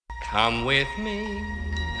Come with me,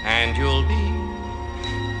 and you'll be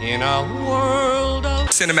in a world of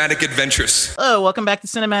cinematic adventures. Hello, welcome back to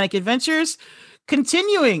Cinematic Adventures.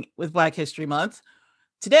 Continuing with Black History Month.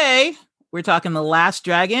 Today, we're talking The Last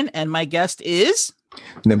Dragon, and my guest is...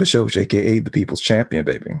 Nimbus Yosh, aka the People's Champion,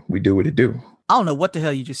 baby. We do what it do. I don't know what the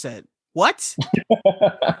hell you just said. What?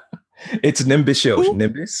 It's Nimbus Yosh. Who?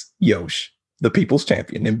 Nimbus Yosh, the People's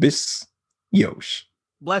Champion. Nimbus Yosh.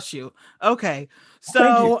 Bless you. Okay,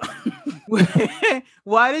 so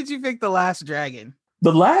why did you pick The Last Dragon?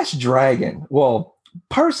 The Last Dragon. Well,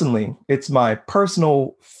 personally, it's my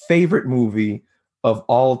personal favorite movie of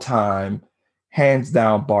all time, hands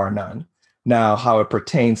down, bar none. Now, how it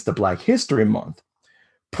pertains to Black History Month,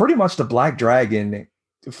 pretty much The Black Dragon,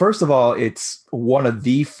 first of all, it's one of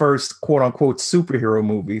the first quote unquote superhero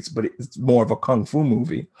movies, but it's more of a kung fu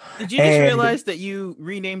movie. Did you just realize that you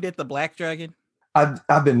renamed it The Black Dragon?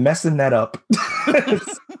 I've been messing that up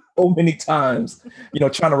so many times,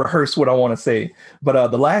 trying to rehearse what I want to say. But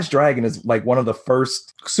The Last Dragon is like one of the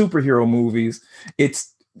first superhero movies.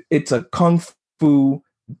 It's a kung fu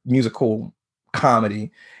musical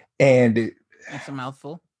comedy, and That's a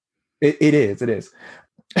mouthful. It is.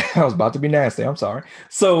 I was about to be nasty. I'm sorry.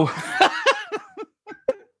 So,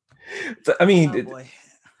 I mean, Oh boy.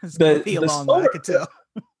 It's the- gonna be a the long one, I could tell.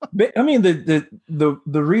 I mean,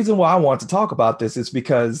 the reason why I want to talk about this is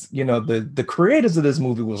because, the creators of this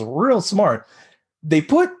movie was real smart. They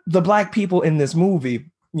put the Black people in this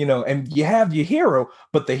movie, and you have your hero,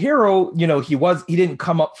 but the hero, he didn't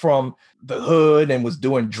come up from the hood and was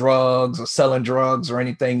doing drugs or selling drugs or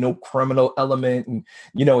anything, no criminal element. And,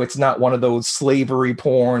 it's not one of those slavery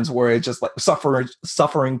porns where it's just like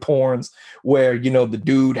suffering porns where, the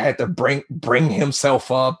dude had to bring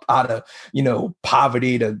himself up out of,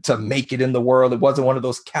 poverty to make it in the world. It wasn't one of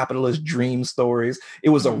those capitalist dream stories. It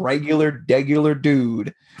was a regular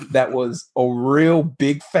dude that was a real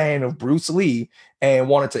big fan of Bruce Lee and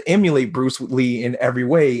wanted to emulate Bruce Lee in every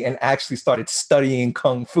way, and actually started studying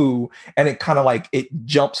kung fu. And it kind of like it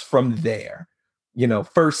jumps from there.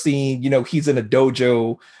 First scene, he's in a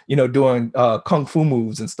dojo, doing kung fu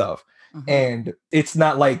moves and stuff. Mhm. And it's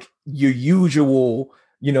not like your usual,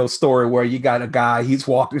 story where you got a guy, he's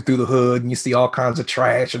walking through the hood and you see all kinds of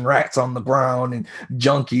trash and rats on the ground and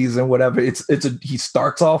junkies and whatever. He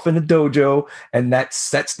starts off in a dojo, and that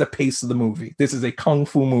sets the pace of the movie. This is a kung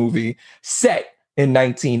fu movie set in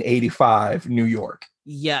 1985 New York.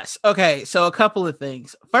 Yes. Okay. So a couple of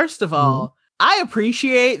things. First of all, I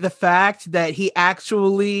appreciate the fact that he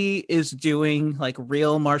actually is doing like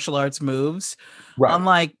real martial arts moves, Right.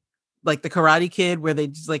 unlike like the Karate Kid, where they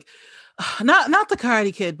just like not the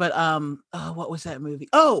Karate Kid, but what was that movie?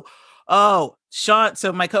 Oh, Sean.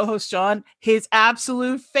 So my co-host Sean, his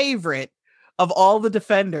absolute favorite of all the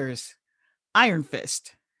Defenders, Iron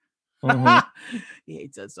Fist. Mhm. He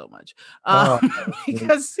hates that so much Oh,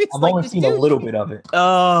 because it's I've like only the seen a dude- little bit of it.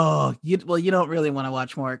 Oh, you don't really want to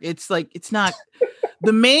watch more. It's like it's not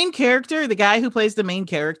the main character, the guy who plays the main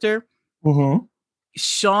character. Mhm.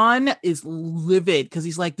 Sean is livid because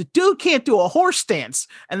he's like, the dude can't do a horse dance,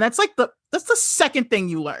 and that's the second thing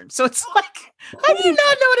you learn. So it's like, how do you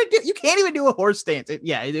not know what to do? You can't even do a horse dance.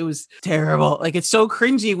 It was terrible. Like, it's so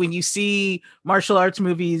cringy when you see martial arts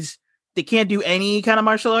movies. They can't do any kind of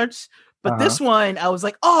martial arts. But this one, I was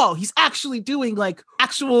like, oh, he's actually doing like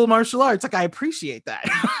actual martial arts. Like, I appreciate that.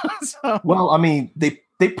 So, Well, I mean, they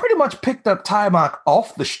pretty much picked up Taimak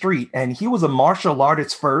off the street, and he was a martial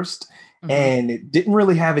artist first, and didn't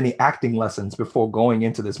really have any acting lessons before going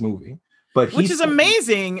into this movie. But which is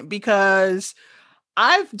amazing because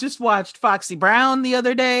I've just watched Foxy Brown the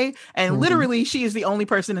other day, and literally she is the only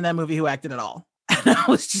person in that movie who acted at all. And I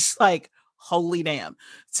was just like, holy damn.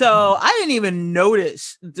 So I didn't even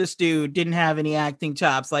notice this dude didn't have any acting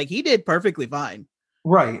chops. Like, he did perfectly fine.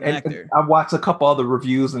 Right. And Actor. I watched a couple other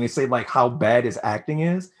reviews, and they say like how bad his acting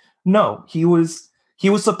is. No, he was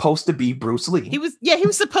supposed to be Bruce Lee. He was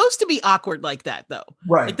supposed to be awkward like that though.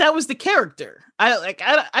 Right. Like, that was the character. I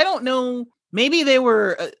don't know. Maybe they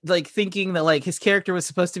were like thinking that like his character was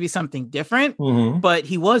supposed to be something different, but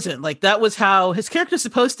he wasn't. Like, that was how his character is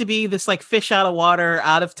supposed to be, this like fish out of water,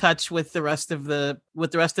 out of touch with the rest of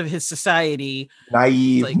his society,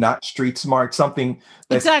 Naive, like, not street smart, something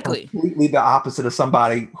that's exactly completely the opposite of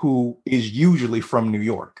somebody who is usually from New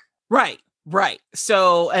York. right.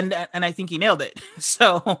 So and I think he nailed it.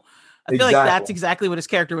 So I feel like that's exactly what his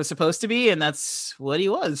character was supposed to be, and that's what he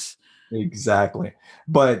was. Exactly.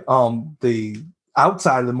 But the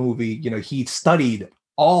outside of the movie, he studied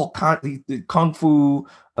all kung fu,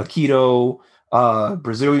 aikido,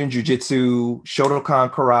 Brazilian jiu-jitsu,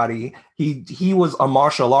 Shotokan karate. He was a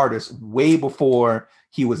martial artist way before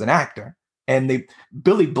he was an actor. And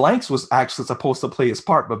Billy Blanks was actually supposed to play his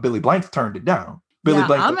part, but Billy Blanks turned it down. Billy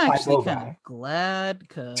Blanks, I'm actually kind of glad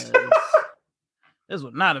because this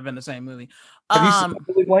would not have been the same movie. Have you seen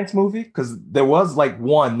the Billy Blanks movie? Because there was like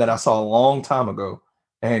one that I saw a long time ago,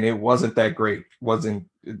 and it wasn't that great.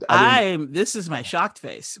 This is my shocked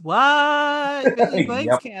face. What? Billy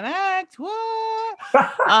Blanks can't act?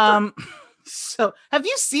 What? So have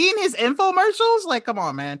you seen his infomercials? Like, come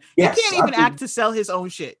on, man. Yes, he can't even act to sell his own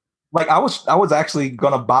shit. Like, I was actually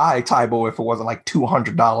gonna buy Tybo if it wasn't like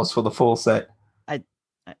 $200 for the full set. I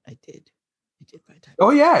did buy Tybo.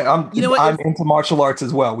 Oh yeah, I'm into martial arts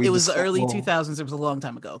as well. It was the early 2000s. It was a long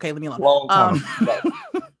time ago. Okay, leave me alone. Long time.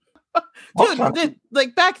 Dude,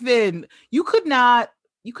 like back then, you could not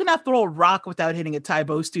throw a rock without hitting a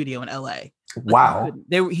Tybo studio in LA. Like, wow.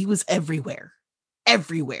 He was everywhere.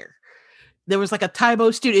 There was like a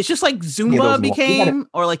Tybo studio. It's just like Zumba became,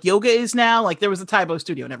 or like yoga is now. Like there was a Tybo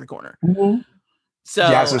studio in every corner. Mm-hmm. So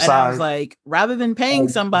and I was like, rather than paying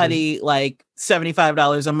somebody like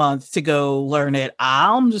 $75 a month to go learn it,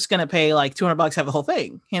 I'm just gonna pay like $200, have the whole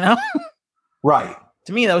thing. You know, right?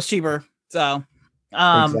 To me, that was cheaper. So,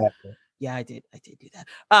 exactly. Yeah, I did do that.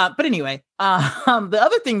 But anyway, the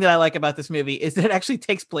other thing that I like about this movie is that it actually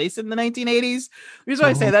takes place in the 1980s. The reason why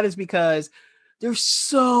I say that is because there's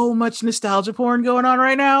so much nostalgia porn going on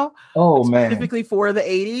right now. Oh man. Specifically for the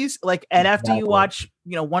 80s. Like, and after you watch,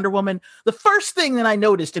 Wonder Woman, the first thing that I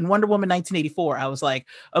noticed in Wonder Woman 1984, I was like,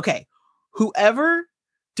 okay, whoever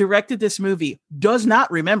directed this movie does not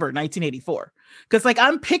remember 1984. Because like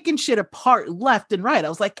I'm picking shit apart left and right. I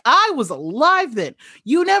was like, I was alive then.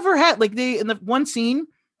 You never had like in the one scene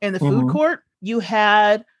in the food court, you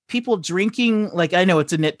had people drinking, like I know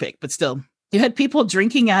it's a nitpick, but still. You had people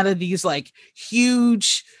drinking out of these like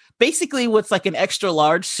huge, basically what's like an extra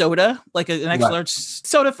large soda, like an extra large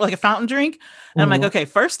soda for like a fountain drink. And I'm like, okay,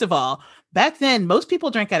 first of all, back then, most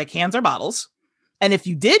people drank out of cans or bottles. And if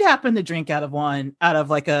you did happen to drink out of one of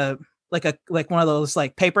like one of those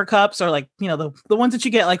like paper cups or like, the ones that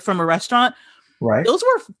you get like from a restaurant, right?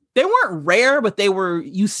 They weren't rare, but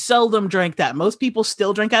you seldom drank that. Most people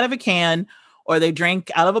still drink out of a can, or they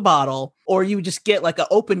drink out of a bottle, or you just get like an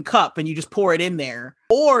open cup and you just pour it in there.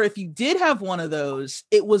 Or if you did have one of those,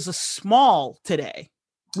 it was a small today.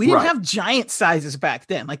 We didn't have giant sizes back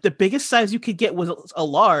then. Like the biggest size you could get was a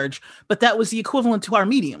large, but that was the equivalent to our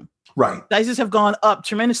medium. Right. Sizes have gone up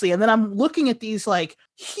tremendously. And then I'm looking at these like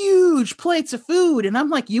huge plates of food and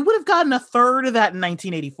I'm like, you would have gotten a third of that in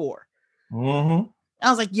 1984. Mm-hmm. I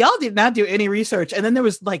was like, y'all did not do any research. And then there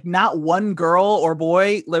was like not one girl or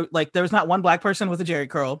boy, like there was not one black person with a Jerry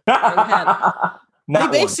curl. They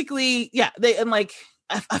basically,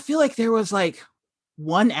 I feel like there was like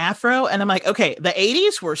one afro. And I'm like, okay, the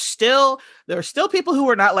 80s there were still people who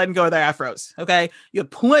were not letting go of their afros. Okay. You had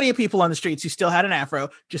plenty of people on the streets who still had an afro,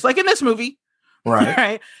 just like in this movie. Right.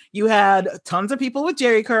 Right. You had tons of people with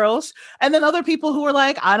Jerry curls, and then other people who were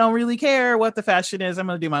like, I don't really care what the fashion is. I'm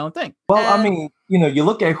going to do my own thing. Well, I mean, you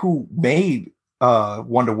look at who made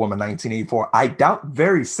Wonder Woman 1984. I doubt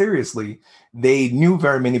very seriously they knew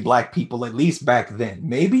very many black people, at least back then.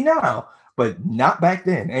 Maybe now, but not back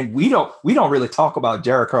then. And we don't really talk about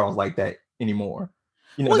Jerry curls like that anymore.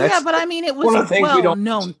 But I mean, it was a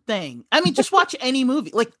well-known thing. I mean, just watch any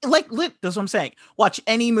movie. Like that's what I'm saying. Watch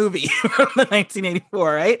any movie from the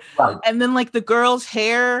 1984, right? And then like the girls'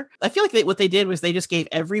 hair. I feel like what they did was they just gave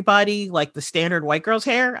everybody like the standard white girl's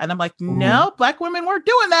hair, and I'm like, no, black women weren't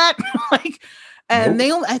doing that.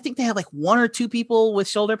 I think they had like one or two people with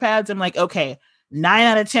shoulder pads. I'm like, okay, 9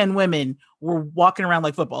 out of 10 women were walking around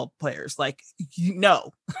like football players. Like,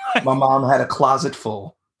 no. My mom had a closet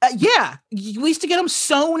full. Yeah, we used to get them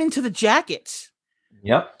sewn into the jackets.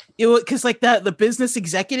 Yep. Because like the business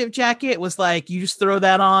executive jacket was like you just throw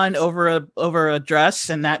that on over a dress,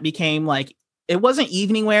 and that became like it wasn't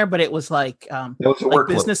evening wear, but it was like it was a work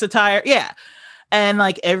business attire. Yeah. And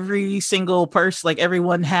like every single person, like every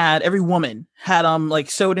woman had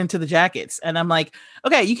like sewed into the jackets. And I'm like,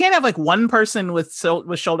 okay, you can't have like one person with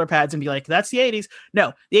shoulder pads and be like, that's the 80s.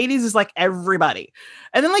 No, the 80s is like everybody.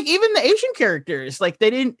 And then like even the Asian characters, like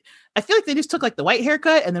I feel like they just took like the white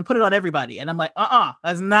haircut and then put it on everybody. And I'm like,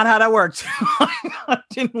 that's not how that worked. It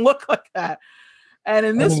didn't look like that. And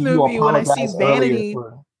in this movie, when I see Vanity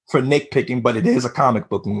for nitpicking, but it is a comic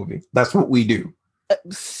book movie. That's what we do.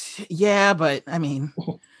 Yeah, but I mean,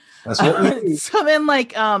 that's what we do. So then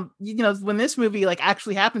like when this movie like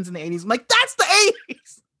actually happens in the 80s, I'm like, that's the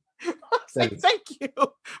 80s. Like, thank you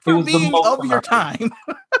for being of your time.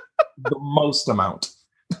 The most amount.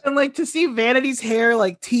 And like to see Vanity's hair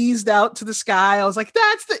like teased out to the sky, I was like,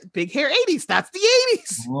 that's the big hair 80s. That's the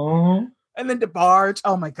 80s. Mm-hmm. And then DeBarge.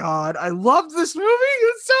 Oh my god, I love this movie.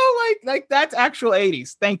 It's so like that's actual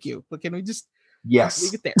 80s. Thank you. But can we just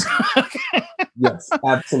leave it there? Okay. Yes,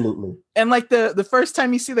 absolutely. And like the first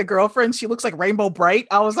time you see the girlfriend, she looks like Rainbow Bright.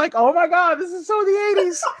 I was like, oh my god, this is so the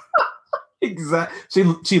 80s.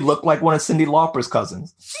 Exactly. She looked like one of Cyndi Lauper's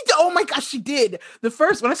cousins. Oh my gosh, she did. When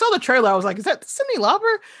I saw the trailer, I was like, is that Cyndi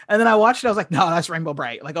Lauper? And then I watched it, I was like, no, that's Rainbow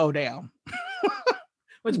Bright. Like, oh damn.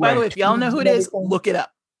 Which, by the way, if y'all know who it is, look it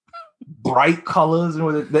up. Bright colors,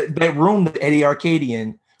 and that room that Eddie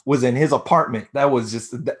Arcadian was in his apartment. That was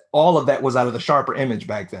just all of that was out of the Sharper Image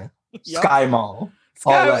back then. Yep. Sky Mall.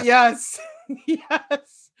 Yes. Yes.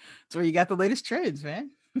 That's where you got the latest trends,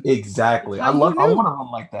 man. Exactly. I want a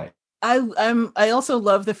room like that. I also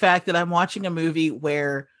love the fact that I'm watching a movie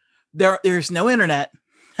where there's no internet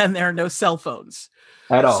and there are no cell phones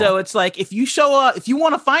at all. So it's like if you show up, if you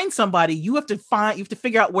want to find somebody, you have to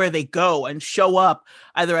figure out where they go and show up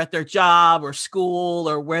either at their job or school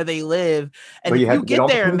or where they live. And if you get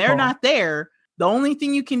there and they're not there, the only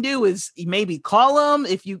thing you can do is maybe call them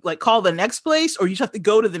if you like call the next place, or you just have to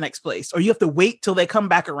go to the next place, or you have to wait till they come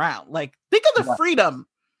back around. Like think of the freedom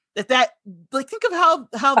that like think of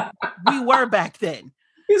how we were back then.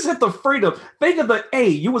 Is it the freedom? Think of hey,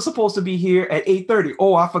 you were supposed to be here at 8:30.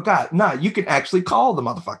 Oh, I forgot. Nah, you can actually call the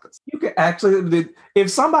motherfuckers. You can actually, if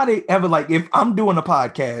somebody ever if I'm doing a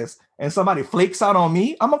podcast and somebody flakes out on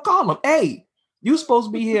me, I'm gonna call them. Hey, you supposed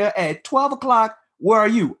to be here at 12 o'clock. Where are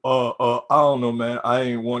you? I don't know, man. I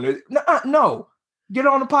ain't want it. No, get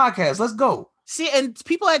on the podcast. Let's go. See, and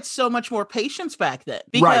people had so much more patience back then,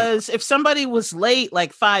 because if somebody was late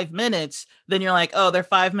like 5 minutes, then you're like, oh, they're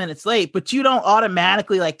 5 minutes late, but you don't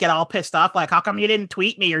automatically like get all pissed off. Like, how come you didn't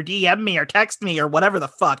tweet me or DM me or text me or whatever the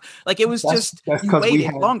fuck? Like it was just, you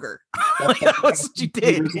waited longer. Like, that was what you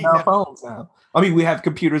did. In our phones now. I mean, we have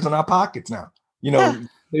computers in our pockets now.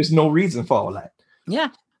 There's no reason for all that. Yeah.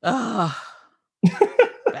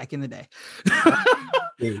 Back in the day.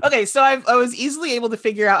 Okay, so I was easily able to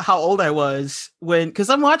figure out how old I was because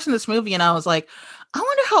I'm watching this movie and I was like, I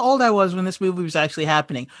wonder how old I was when this movie was actually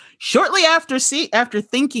happening. Shortly after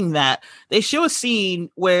thinking that, they show a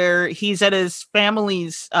scene where he's at his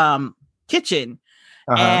family's kitchen,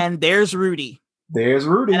 and there's Rudy.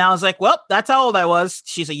 And I was like, well, that's how old I was.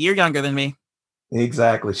 She's a year younger than me.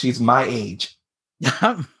 Exactly. She's my age.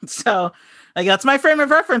 So like that's my frame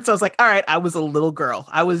of reference. I was like, all right, I was a little girl.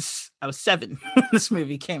 I was 7 when this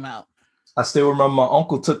movie came out. I still remember my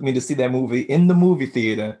uncle took me to see that movie in the movie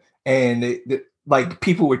theater, and like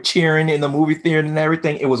people were cheering in the movie theater and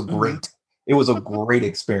everything. It was great. It was a great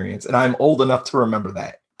experience, and I'm old enough to remember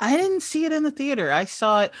that. I didn't see it in the theater. I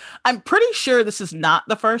saw it. I'm pretty sure this is not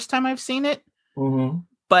the first time I've seen it,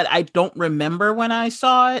 but I don't remember when I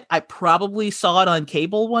saw it. I probably saw it on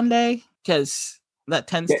cable one day because that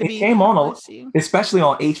tends to be. It came on, especially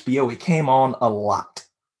on HBO. It came on a lot.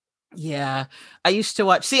 Yeah, I used to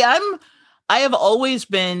watch. See, I have always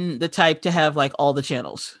been the type to have like all the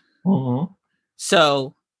channels.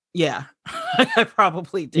 So yeah, I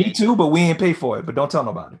probably did. Me too, but we ain't pay for it. But don't tell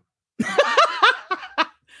nobody.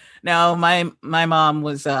 Now, my mom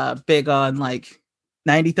was big on like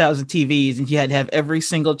 90,000 TVs, and she had to have every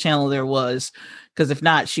single channel there was, because if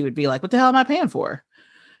not, she would be like, "What the hell am I paying for?"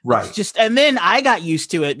 Right. And then I got used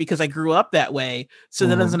to it because I grew up that way. So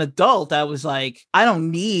then as an adult, I was like, I don't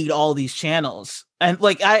need all these channels. And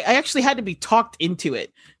like, I actually had to be talked into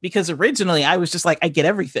it, because originally I was just like, I get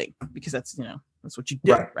everything because that's what you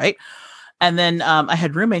do. Right. And then I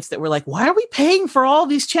had roommates that were like, why are we paying for all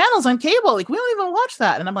these channels on cable? Like, we don't even watch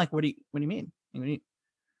that. And I'm like, what do you mean? What are you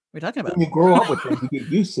talking about? When you grow up with it, you get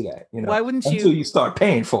used to that, Why wouldn't you? Until you start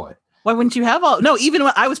paying for it. Why wouldn't you have all? No, even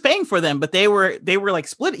when I was paying for them, but they were like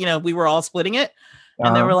split. We were all splitting it,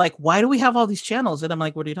 and they were like, "Why do we have all these channels?" And I'm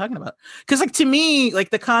like, "What are you talking about?" Because like to me, like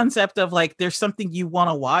the concept of like there's something you want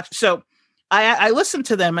to watch. So I listened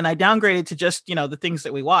to them and I downgraded to just the things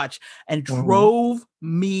that we watch, and drove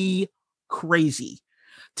me crazy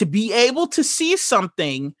to be able to see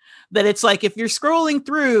something that it's like, if you're scrolling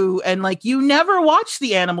through and like you never watched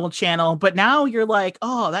the Animal Channel, but now you're like,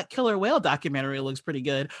 oh, that killer whale documentary looks pretty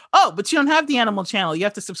good. Oh, but you don't have the Animal Channel. You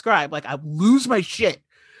have to subscribe. Like, I lose my shit.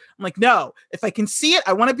 I'm like, no, if I can see it,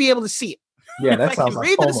 I want to be able to see it. Yeah, that if sounds I can like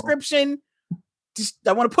read FOMO. the description,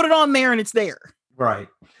 I want to put it on there and it's there. Right.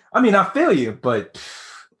 I mean, I feel you, but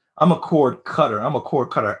I'm a cord cutter. I'm a cord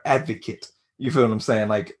cutter advocate. You feel what I'm saying?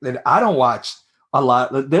 Like, I don't watch a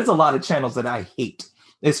lot. There's a lot of channels that I hate,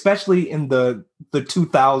 especially in the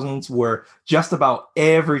 2000s, where just about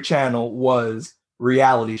every channel was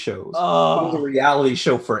reality shows. Oh, it was a reality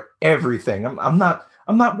show for everything. I'm not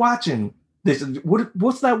watching this.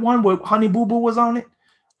 What's that one where Honey Boo Boo was on it?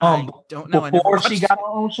 I don't know. Before she got her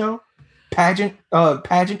own show, pageant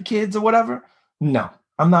kids or whatever. No,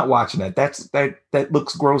 I'm not watching that. That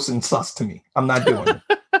looks gross and sus to me. I'm not doing it.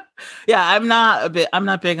 Yeah, I'm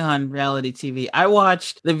not big on reality TV. I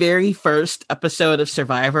watched the very first episode of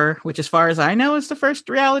Survivor, which, as far as I know, is the first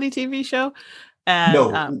reality TV show. And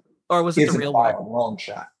No, or was it The Real World? Long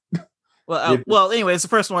shot. Well, anyway, it's the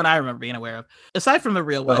first one I remember being aware of. Aside from The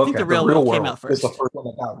Real World, I think The Real World came out first. It's the first one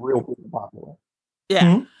that got real popular.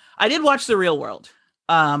 Yeah, I did watch The Real World,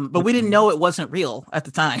 but we didn't know it wasn't real at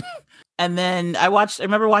the time. And then I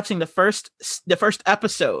remember watching the first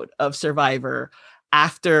episode of Survivor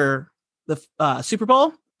after the Super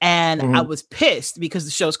Bowl, and I was pissed because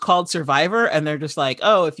the show's called Survivor, and they're just like,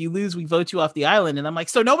 "Oh, if you lose, we vote you off the island." And I'm like,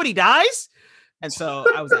 "So nobody dies?" And so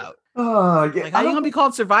I was out. Yeah, like, how are you gonna be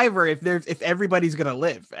called Survivor if everybody's gonna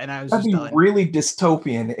live? And I was just done. Really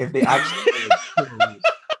dystopian if they actually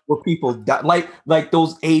where people die, like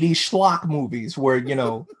those 80s schlock movies where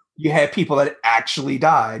you had people that actually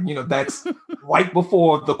died. That's right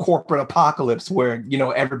before the corporate apocalypse where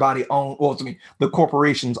everybody the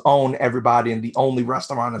corporations own everybody and the only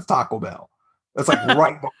restaurant is Taco Bell. That's like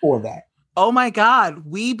right before that. Oh my God,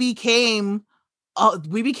 we became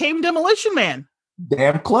Demolition Man.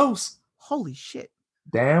 Damn close. Holy shit.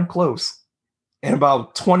 Damn close. In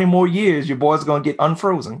about 20 more years, your boy's gonna get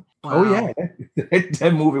unfrozen. Wow. Oh yeah,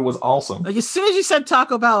 that movie was awesome. Like, as soon as you said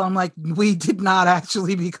Taco Bell, I'm like, we did not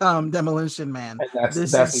actually become Demolition Man. And that's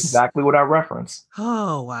exactly what I referenced.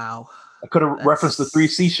 Oh wow. I could have referenced the 3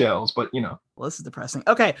 seashells, but Well, this is depressing.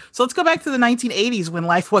 Okay, so let's go back to the 1980s when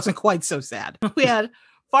life wasn't quite so sad. We had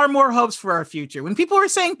far more hopes for our future. When people were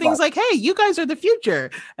saying things like, "Hey, you guys are the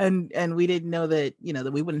future," and we didn't know that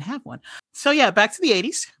that we wouldn't have one. So yeah, back to the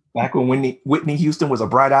 80s. Back when Whitney Houston was a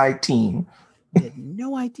bright-eyed teen. I had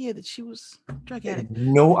no idea that she was a drug addict.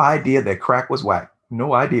 No idea that crack was whack.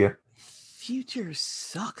 No idea. Future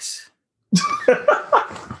sucks.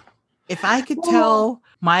 If I could tell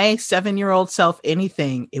my 7-year-old self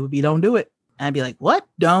anything, it would be don't do it. And I'd be like, what?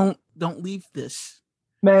 Don't leave this.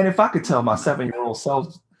 Man, if I could tell my 7-year-old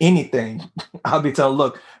self anything, I'd be telling,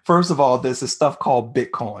 look, first of all, there's this stuff called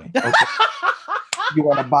Bitcoin. Okay? You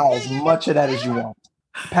want to buy as much of that as you want.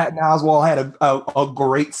 Patton Oswalt had a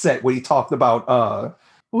great set where he talked about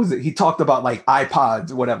what was it? He talked about like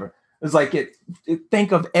iPods or whatever. It's like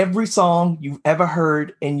think of every song you've ever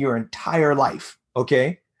heard in your entire life.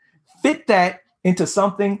 Okay, fit that into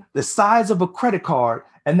something the size of a credit card,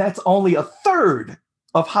 and that's only a third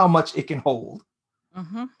of how much it can hold.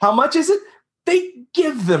 Mm-hmm. How much is it? They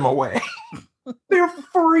give them away. They're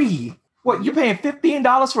free. What, you're paying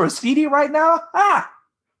 $15 for a CD right now?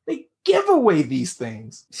 They give away these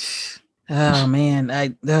things. Oh man,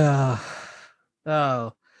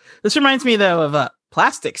 this reminds me though of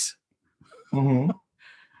plastics. Mm-hmm.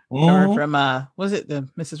 From was it the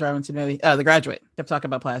Mrs. Robinson movie? Oh, The Graduate. Kept talking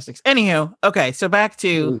about plastics. Anywho, okay, so back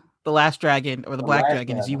to The Last Dragon, or the Black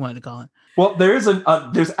Dragon, as you wanted to call it. Well, there's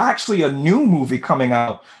actually a new movie coming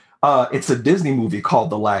out. It's a Disney movie called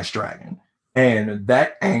The Last Dragon. And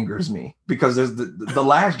that angers me because there's the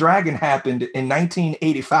Last Dragon happened in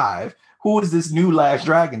 1985. Who is this new Last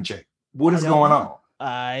Dragon chick? What is going on?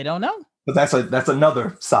 I don't know. But that's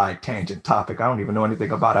another side tangent topic. I don't even know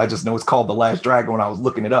anything about it. I just know it's called The Last Dragon when I was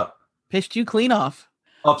looking it up. Pissed you clean off.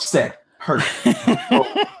 Upset. Hurt.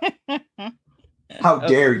 How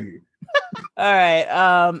dare you? All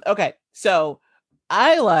right. Okay. So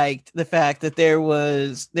I liked the fact that there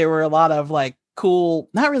were a lot of like cool,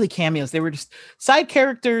 not really cameos. They were just side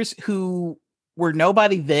characters who were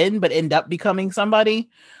nobody then, but end up becoming somebody.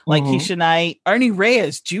 Like Keisha Knight. Ernie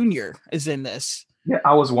Reyes Jr. is in this. Yeah,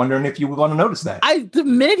 I was wondering if you were going to notice that. The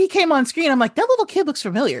minute he came on screen, I'm like, that little kid looks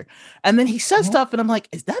familiar. And then he says stuff, and I'm like,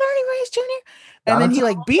 is that Ernie Reyes Jr.? And then he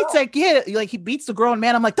like beats that kid, like he beats the grown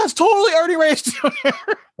man. I'm like, that's totally Ernie Reyes Jr.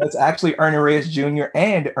 That's actually Ernie Reyes Jr.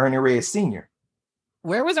 and Ernie Reyes Sr.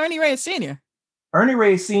 Where was Ernie Reyes Sr.? Ernie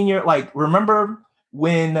Reyes Sr., like, remember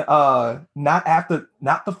when not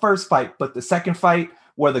the first fight, but the second fight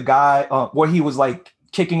where the guy where he was like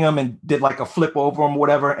kicking him and did like a flip over him,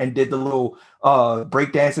 whatever, and did the little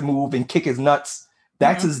breakdancing move and kick his nuts.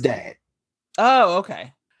 That's his dad. Oh,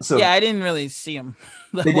 okay. So yeah, I didn't really see him.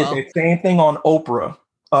 They did the same thing on Oprah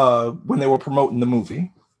when they were promoting the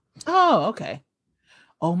movie. Oh, okay.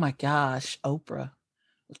 Oh my gosh, Oprah.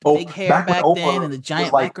 With the big hair back then and the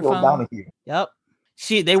giant microphone. Yep.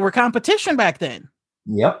 They were competition back then.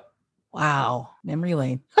 Yep. Wow. Memory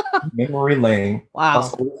lane. Memory lane. Wow.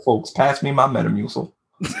 Us old folks, pass me my Metamucil.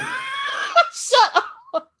 Shut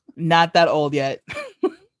up. Not that old yet.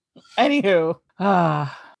 Anywho.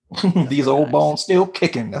 These old bones still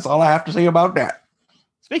kicking. That's all I have to say about that.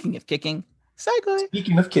 Speaking of kicking, segue.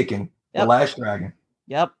 Speaking of kicking, The Yep. Last Dragon.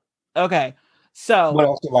 Yep. Okay. So What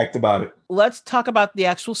else you liked about it? let's talk about the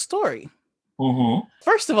actual story. Mm-hmm.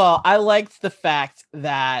 First of all, I liked the fact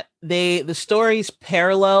that the stories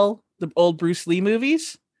parallel the old Bruce Lee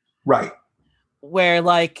movies, Right. where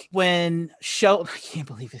like when I can't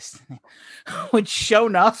believe this, when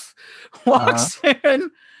Sho'nuff walks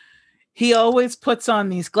in, he always puts on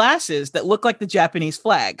these glasses that look like the Japanese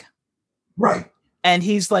flag. Right. And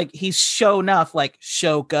he's Sho'nuff, like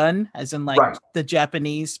Shogun, as in like Right. the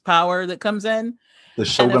Japanese power that comes in. The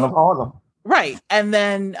Shogun of Harlem. Right. And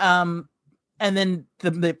then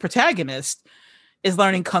the protagonist is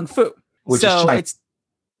learning Kung Fu. Which so is Chinese.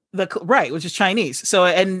 it's which is Chinese. So,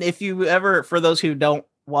 and if you ever, for those who don't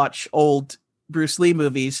watch old Bruce Lee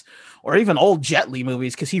movies or even old Jet Li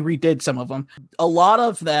movies, because he redid some of them, a lot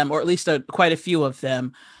of them, or at least quite a few of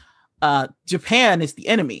them, Japan is the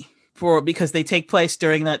enemy because they take place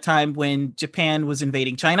during that time when Japan was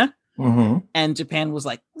invading China, and Japan was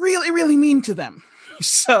like really, really mean to them.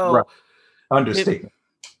 So, right. Understatement.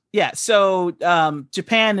 Yeah. So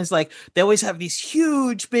Japan is like, they always have these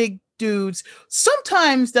huge, big dudes.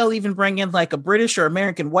 Sometimes they'll even bring in like a British or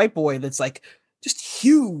American white boy that's like just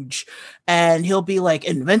huge, and he'll be like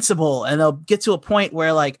invincible. And they'll get to a point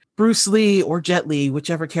where like Bruce Lee or Jet Li,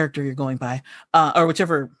 whichever character you're going by, or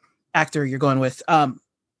whichever actor you're going with,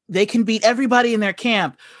 they can beat everybody in their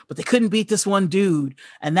camp, but they couldn't beat this one dude.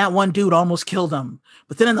 And that one dude almost killed them.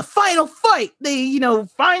 But then in the final fight, they,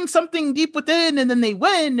 find something deep within and then they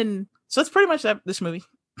win. And so that's pretty much this movie.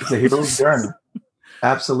 It's a hero's journey.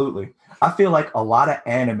 Absolutely. I feel like a lot of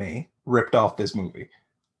anime ripped off this movie.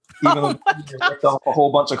 Even though they ripped off a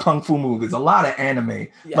whole bunch of Kung Fu movies, a lot of anime.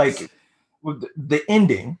 Yes. Like the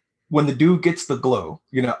ending, when the dude gets the glow,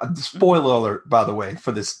 spoiler alert, by the way,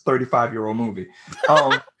 for this 35-year-old movie.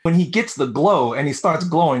 When he gets the glow and he starts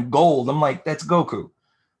glowing gold, I'm like, that's Goku.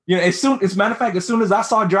 As a matter of fact, as soon as I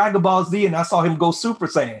saw Dragon Ball Z and I saw him go Super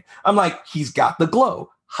Saiyan, I'm like, he's got the glow.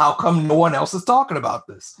 How come no one else is talking about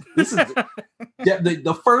this? This is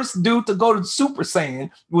the first dude to go to Super Saiyan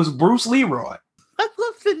was Bruce Leroy. I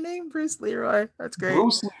love the name Bruce Leroy. That's great.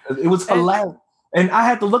 Bruce, it was hilarious. And I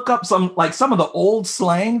had to look up some of the old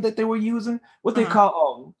slang that they were using. What they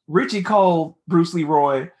call Richie called Bruce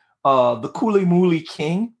Leroy the Coolie Moolie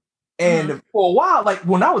King. And for a while, like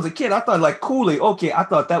when I was a kid, I thought like Coolie, okay, I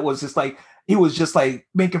thought that was just like he was just like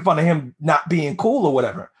making fun of him not being cool or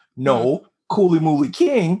whatever. No, Coolie Moolie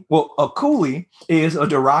King. Well, a coolie is a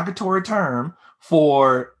derogatory term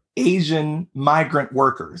for Asian migrant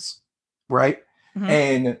workers, right?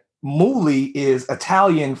 And Moolie is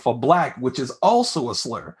Italian for black, which is also a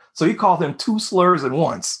slur. So he called them two slurs at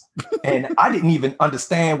once. And I didn't even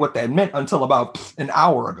understand what that meant until about an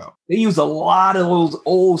hour ago. They use a lot of those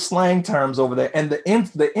old slang terms over there. And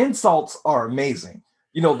the insults are amazing.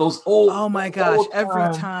 Those old. Oh my gosh.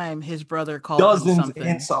 Every time his brother calls dozens him something. Of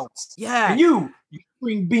insults. Yeah. And you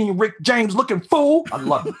green bean Rick James looking fool. I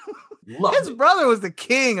love it. His brother was the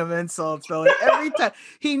king of insults, though. Like, every time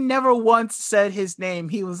he never once said his name,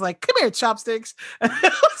 he was like, "Come here, chopsticks." And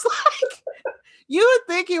it was like, you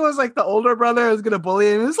would think he was like the older brother who was gonna bully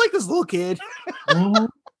him. It was like this little kid.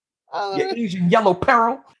 Asian yellow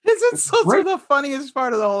peril. His insults are the funniest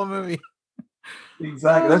part of the whole movie.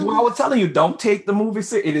 Exactly. That's what I was telling you. Don't take the movie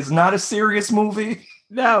serious. It is not a serious movie.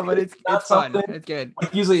 No, but it's fun. It's good.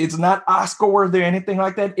 Like usually, it's not Oscar worthy or anything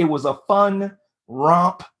like that. It was a fun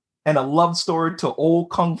romp and a love story to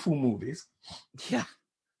old kung fu movies. Yeah.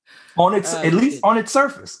 At least on its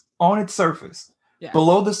surface. On its surface. Yeah.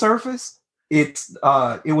 Below the surface, it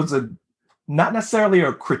was not necessarily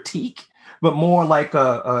a critique, but more like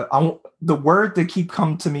the word that keep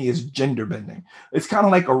coming to me is gender bending. It's kind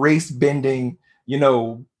of like a race bending.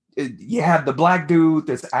 You have the black dude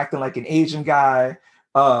that's acting like an Asian guy.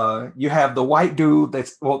 You have the white dude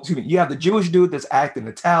you have the Jewish dude that's acting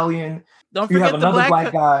Italian. Don't forget you have another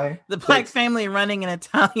black guy. The black family running an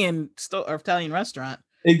Italian store or Italian restaurant.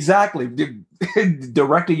 Exactly.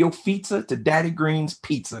 Director Yo Pizza to Daddy Green's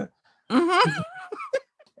Pizza.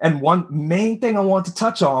 And one main thing I want to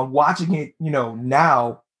touch on watching it,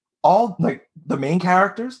 now, all like the main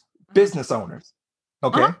characters, business owners.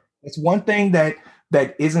 Okay. It's one thing that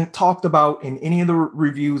isn't talked about in any of the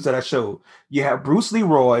reviews that I showed. You have Bruce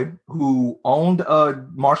Leroy, who owned a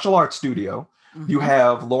martial arts studio. You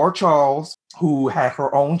have Laura Charles, who had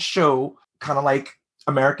her own show, kind of like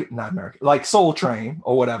like Soul Train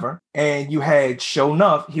or whatever. And you had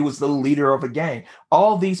Sho'nuff, he was the leader of a gang.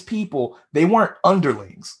 All these people, they weren't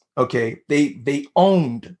underlings. Okay. They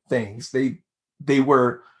owned things. They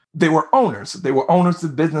were owners. They were owners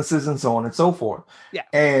of businesses and so on and so forth. Yeah.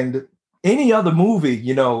 And any other movie,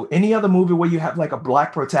 any other movie where you have like a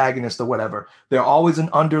black protagonist or whatever, they're always an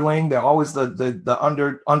underling. They're always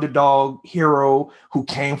the underdog hero who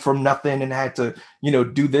came from nothing and had to,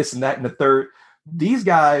 do this and that and the third. These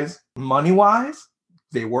guys, money wise,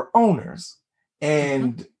 they were owners.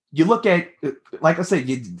 And you look at, like I said,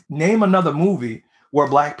 you name another movie where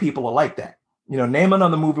black people are like that. Name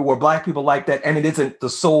another movie where black people like that, and it isn't the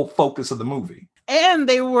sole focus of the movie. And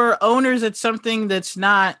they were owners at something that's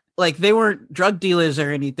not like they weren't drug dealers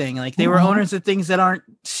or anything. Like they were owners of things that aren't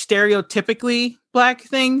stereotypically black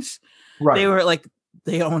things. Right. They were like,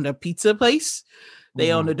 they owned a pizza place.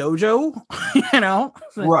 They owned a dojo,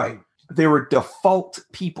 Right. They were default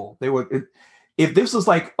people. They were, if this was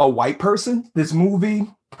like a white person, this movie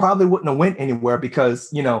probably wouldn't have went anywhere because,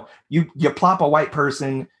 you plop a white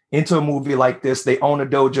person into a movie like this, they own a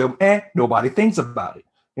dojo, nobody thinks about it.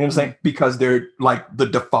 You know what I'm saying? Because they're like the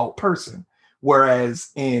default person. Whereas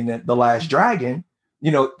in The Last Dragon,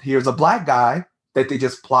 here's a black guy that they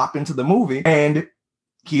just plop into the movie and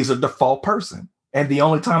he's a default person. And the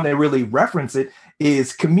only time they really reference it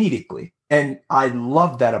is comedically. And I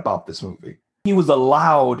love that about this movie. He was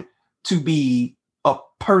allowed to be a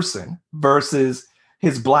person versus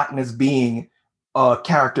his blackness being a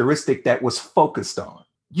characteristic that was focused on.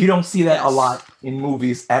 You don't see that a lot in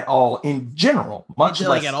movies at all in general, much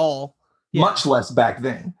less at all. Much less back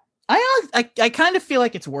then. I kind of feel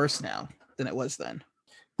like it's worse now than it was then.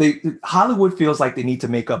 Hollywood feels like they need to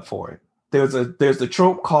make up for it. There's the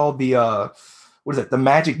trope called the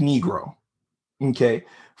magic Negro. Okay.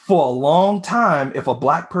 For a long time, if a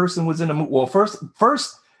black person was in a movie, well, first,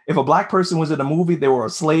 if a black person was in a movie, they were a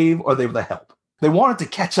slave or they were the help. They wanted to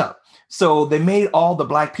catch up. So they made all the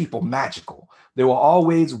black people magical. They were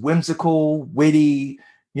always whimsical, witty,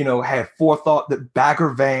 had forethought. The Bagger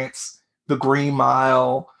Vance, the Green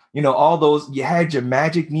Mile, all those. You had your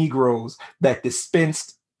magic Negroes that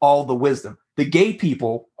dispensed all the wisdom. The gay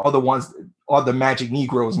people are the magic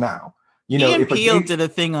Negroes now. Ian Peele did a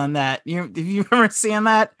thing on that. Do you remember seeing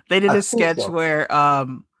that? They did a sketch where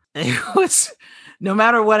it was no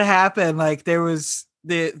matter what happened, like there was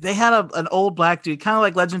they had an old black dude, kind of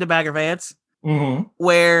like Legend of Bagger Vance,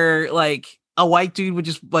 where like a white dude would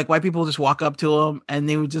just like white people would just walk up to him and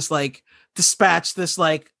they would just like dispatch this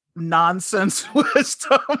like nonsense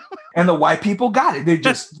wisdom. And the white people got it. They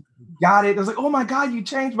just got it. It was like, oh my God, you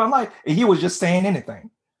changed my life. And he was just saying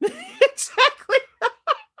anything. Exactly.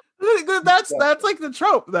 That's like the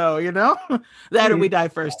trope though, that we die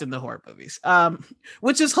first in the horror movies,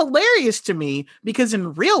 which is hilarious to me because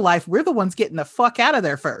in real life we're the ones getting the fuck out of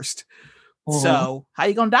there first. So how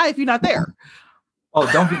you gonna die if you're not there? Oh,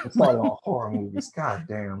 don't get me started on horror movies. God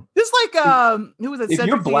damn. Just like who was it? If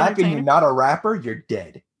you're black and you're not a rapper, you're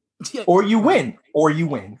dead. Or you win.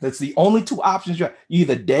 That's the only two options you have. You're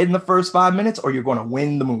either dead in the first 5 minutes or you're going to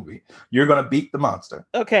win the movie. You're going to beat the monster.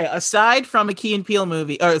 Okay, aside from a Key and Peele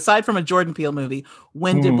movie, or aside from a Jordan Peele movie,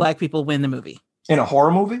 when did black people win the movie? In a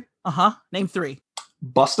horror movie? Name 3.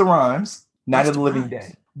 Busta Rhymes, Night of the Living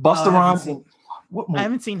Dead. Busta Rhymes. What movie? I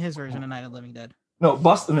haven't seen his version of Night of the Living Dead. No.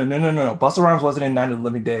 Busta Rhymes wasn't in Night of the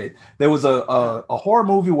Living Dead. There was a horror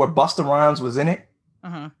movie where Busta Rhymes was in it.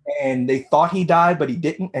 And they thought he died, but he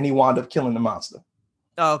didn't, and he wound up killing the monster.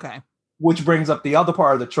 Oh, okay. Which brings up the other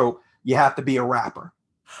part of the trope. You have to be a rapper.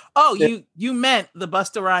 Oh, you meant the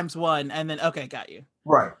Busta Rhymes one, and then okay, got you.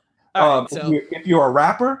 Right. Right, so if you're a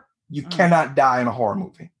rapper, you cannot die in a horror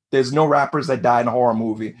movie. There's no rappers that died in a horror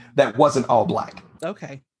movie that wasn't all black.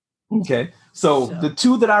 Okay. So the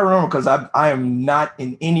two that I remember, because I am not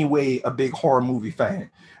in any way a big horror movie fan.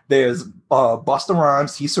 There's Busta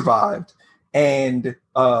Rhymes, he survived. And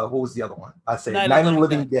what was the other one? I say Night of the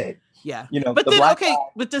Living Dead. Yeah. But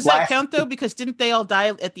does that count though? Because didn't they all die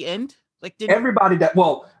at the end? Like everybody died.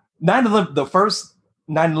 Well, the first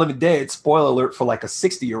Night of the Living Dead, spoiler alert for like a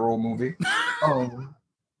 60-year-old movie.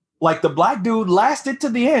 Like the black dude lasted to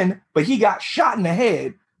the end, but he got shot in the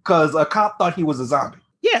head because a cop thought he was a zombie.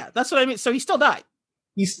 Yeah, that's what I mean. So he still died.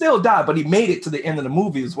 He still died, but he made it to the end of the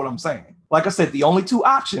movie is what I'm saying. Like I said, the only 3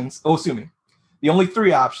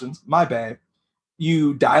 options, my bad.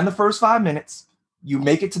 You die in the first 5 minutes, you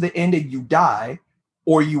make it to the end and you die,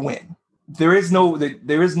 or you win. There is no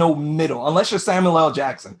middle, unless you're Samuel L.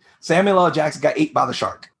 Jackson. Samuel L. Jackson got ate by the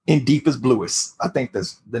shark in Deepest Bluest. I think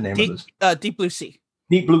that's the name of this. Deep Blue Sea.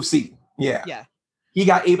 Deep Blue Sea. Yeah. Yeah. He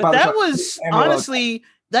got ate by the shark. That was honestly,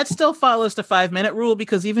 that still follows the 5-minute rule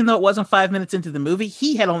because even though it wasn't 5 minutes into the movie,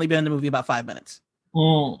 he had only been in the movie about 5 minutes.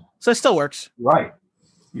 So it still works. Right.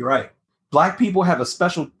 You're right. Black people have a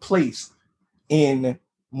special place in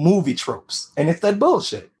movie tropes, and it's that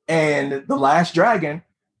bullshit. And The Last Dragon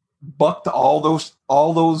bucked all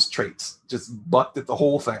those traits, just bucked at the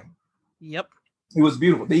whole thing. Yep. It was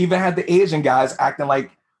beautiful. They even had the Asian guys acting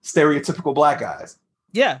like stereotypical black guys.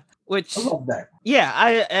 Yeah, which I love that. Yeah,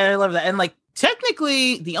 I love that. And like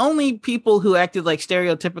technically the only people who acted like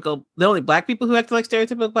the only black people who acted like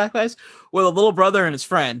stereotypical black guys were the little brother and his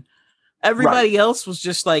friend. Everybody else was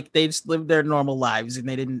just like they just lived their normal lives and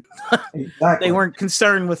they didn't they weren't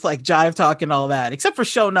concerned with like jive talk and all that, except for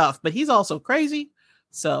Sho'nuff, but he's also crazy.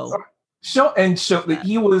 So he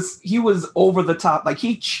was over the top, like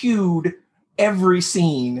he chewed every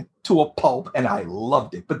scene to a pulp, and I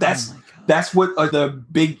loved it. But that's what the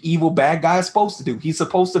big evil bad guy is supposed to do. He's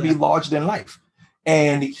supposed to be larger than life,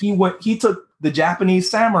 and he took the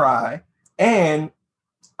Japanese samurai, and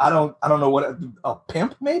I don't know what a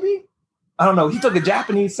pimp maybe. I don't know. He took a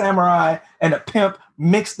Japanese samurai and a pimp,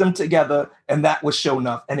 mixed them together, and that was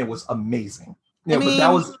Sho'nuff, and it was amazing. Yeah, but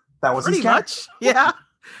that was his much. Yeah,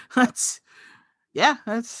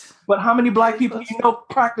 that's. But how many black people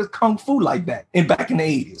practice kung fu like that back in the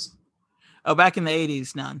 80s? Oh, back in the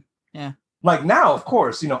 80s, none. Yeah. Like now, of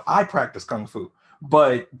course, I practice kung fu,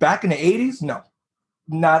 but back in the 80s, no,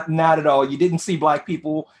 not at all. You didn't see black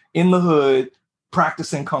people in the hood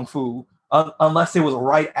practicing kung fu unless it was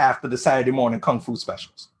right after the Saturday morning kung fu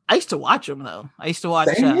specials. I used to watch them though. I used to watch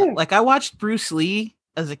I watched Bruce Lee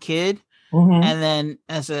as a kid, and then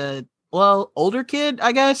as a older kid,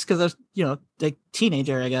 I guess, because I was like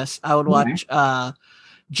teenager. I guess I would watch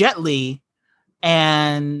Jet Li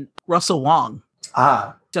and Russell Wong.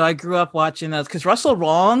 So I grew up watching those because Russell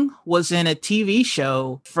Wong was in a TV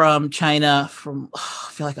show from China I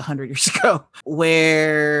feel like 100 years ago,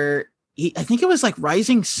 where I think it was like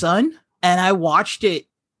Rising Sun. And I watched it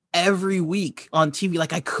every week on TV.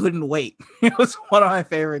 Like I couldn't wait. It was one of my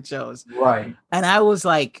favorite shows. Right. And I was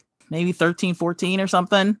like maybe 13, 14 or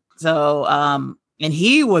something. So, and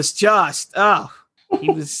he was just,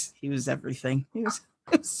 he was everything. It was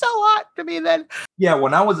so hot to me then. Yeah.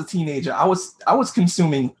 When I was a teenager, I was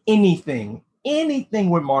consuming anything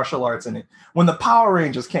with martial arts in it. When the Power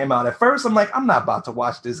Rangers came out, at first I'm like, I'm not about to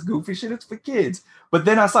watch this goofy shit. It's for kids. But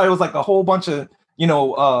then I saw it was like a whole bunch of,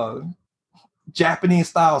 Japanese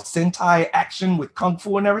style Sentai action with kung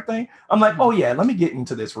fu and everything. I'm like, oh yeah, let me get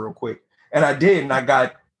into this real quick. And I did, and I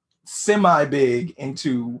got semi big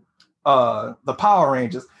into the Power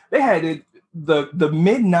Rangers. They had it, the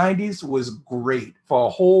mid 90s was great for a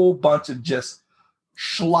whole bunch of just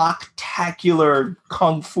schlocktacular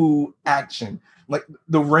kung fu action. Like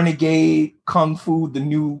the Renegade Kung Fu, the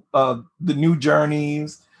new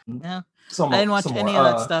Journeys. Yeah. I didn't watch any of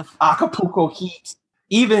that stuff. Acapulco Heat.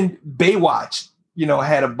 Even Baywatch,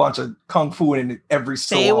 had a bunch of kung fu in it every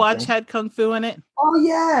so Baywatch often. had kung fu in it? Oh,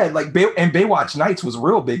 yeah. Like Baywatch Nights was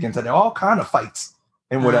real big into that. All kind of fights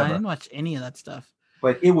and whatever. I didn't watch any of that stuff.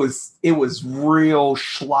 But it was real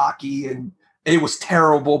schlocky and it was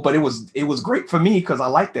terrible, but it was great for me because I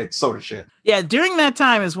like that sort of shit. Yeah, during that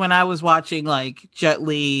time is when I was watching like Jet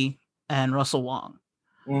Li and Russell Wong.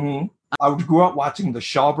 Mm-hmm. I grew up watching the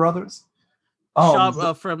Shaw Brothers.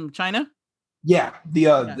 From China? Yeah,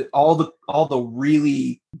 all the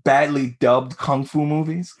really badly dubbed kung fu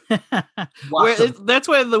movies. That's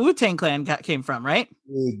where the Wu-Tang Clan came from, right?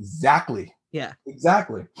 Exactly. Yeah,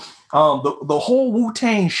 exactly. The whole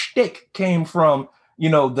Wu-Tang shtick came from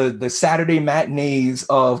the Saturday matinees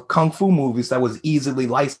of kung fu movies that was easily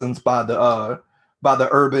licensed by the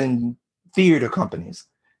urban theater companies,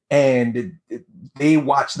 and they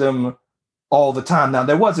watched them all the time. Now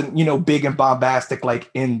there wasn't, big and bombastic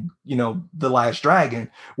like in, The Last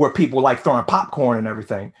Dragon where people like throwing popcorn and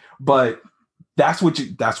everything. But that's what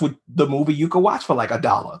the movie you could watch for like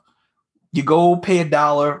 $1. You go pay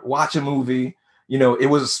 $1, watch a movie. It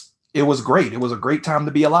was great. It was a great time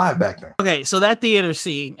to be alive back then. Okay, so that theater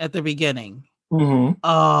scene at the beginning. Mm-hmm.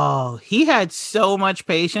 Oh, he had so much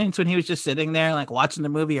patience when he was just sitting there, like watching the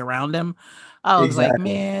movie around him. I was like,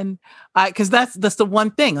 man, because that's the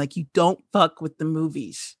one thing. Like, you don't fuck with the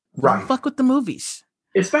movies. Right. Don't fuck with the movies,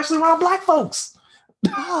 especially around black folks.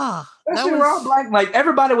 Especially around black, like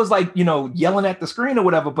everybody was like, yelling at the screen or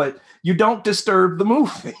whatever, but you don't disturb the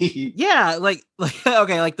movie. Yeah, like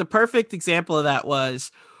okay, like the perfect example of that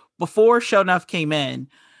was before Sho'nuff came in.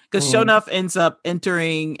 Because Sho'nuff ends up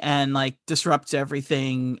entering and like disrupts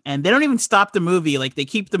everything, and they don't even stop the movie. Like they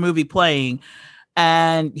keep the movie playing,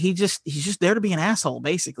 and he's just there to be an asshole,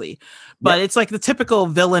 basically. But It's like the typical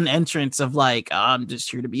villain entrance of like, I'm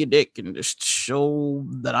just here to be a dick and just show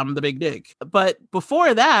that I'm the big dick. But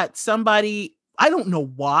before that, somebody, I don't know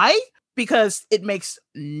why, because it makes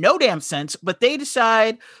no damn sense, but they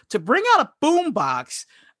decide to bring out a boombox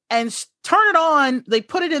and turn it on. They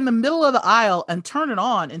put it in the middle of the aisle and turn it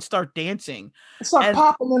on and start dancing. It's like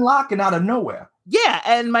popping and locking out of nowhere. Yeah,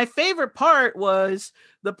 and my favorite part was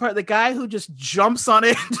the guy who just jumps on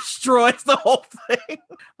it and destroys the whole thing.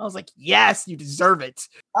 I was like, yes, you deserve it.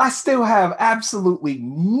 I still have absolutely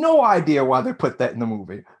no idea why they put that in the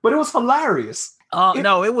movie, but it was hilarious.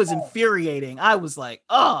 No, it was infuriating. I was like,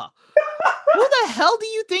 oh, who the hell do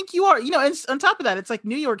you think you are? You know, and on top of that, it's like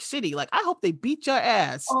New York City. Like, I hope they beat your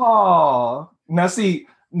ass. Oh, now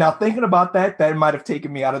thinking about that might have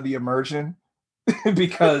taken me out of the immersion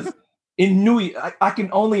because I can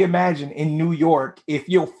only imagine in New York, if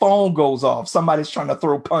your phone goes off, somebody's trying to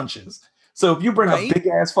throw punches. So if you bring a big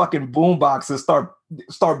ass fucking boombox and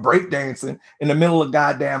start breakdancing in the middle of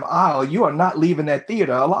goddamn aisle, you are not leaving that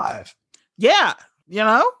theater alive. Yeah, you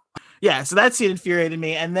know? Yeah, so that scene infuriated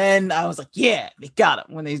me. And then I was like, yeah, they got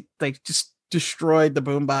him when they just destroyed the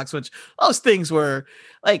boombox, which those things were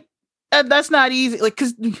like, that's not easy. Like,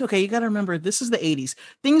 because, okay, you got to remember, this is the 80s.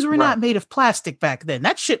 Things were not made of plastic back then.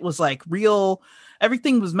 That shit was like real,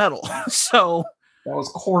 everything was metal. So that was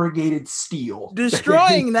corrugated steel.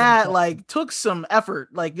 Destroying that like took some effort.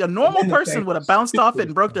 Like a normal person would have bounced off it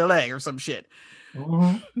and broke their leg or some shit.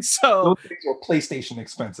 Mm-hmm. So those things were PlayStation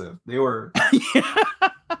expensive. They were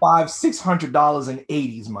 $500-$600 in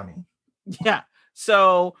 80s money. Yeah.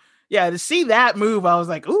 So yeah, to see that move, I was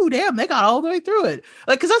like, "Ooh, damn! They got all the way through it."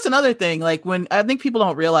 Like, because that's another thing. Like, when I think people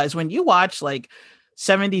don't realize when you watch like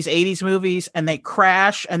 70s, 80s movies and they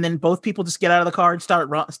crash, and then both people just get out of the car and start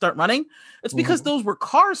running. It's because those were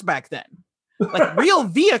cars back then, like real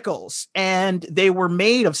vehicles, and they were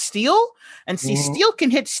made of steel. And see, steel can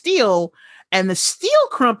hit steel, and the steel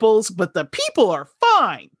crumples, but the people are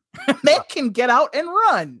fine. They can get out and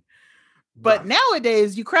run. But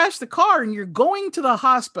nowadays, you crash the car and you're going to the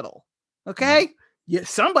hospital. Okay,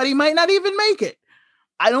 somebody might not even make it.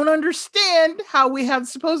 I don't understand how we have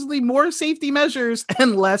supposedly more safety measures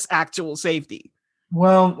and less actual safety.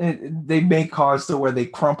 Well, they make cars to where they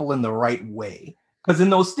crumple in the right way. Because in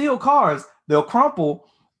those steel cars, they'll crumple.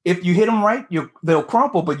 If you hit them right, they'll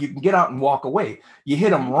crumple, but you can get out and walk away. You hit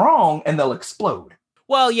them wrong and they'll explode.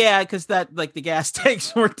 Well, yeah, because that like the gas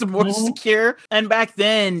tanks were more secure. And back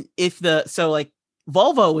then,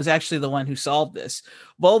 Volvo was actually the one who solved this.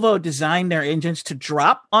 Volvo designed their engines to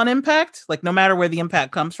drop on impact. Like no matter where the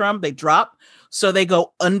impact comes from, they drop. So they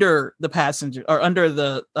go under the passenger or under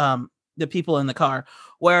the people in the car.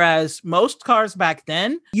 Whereas most cars back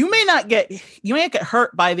then, you may not get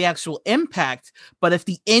hurt by the actual impact, but if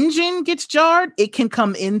the engine gets jarred, it can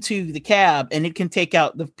come into the cab and it can take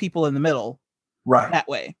out the people in the middle. Right. That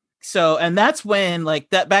way. So, and that's when like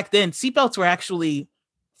that back then, seatbelts were actually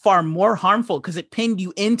far more harmful because it pinned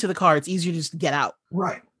you into the car. It's easier to just get out.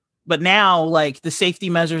 Right. But now, like the safety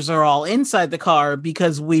measures are all inside the car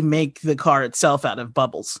because we make the car itself out of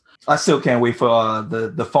bubbles. I still can't wait for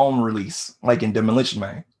the foam release, like in Demolition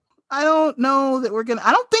Man. I don't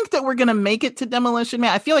think that we're gonna make it to Demolition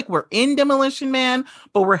Man. I feel like we're in Demolition Man,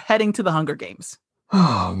 but we're heading to the Hunger Games.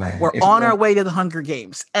 Oh man, we're on our way to the Hunger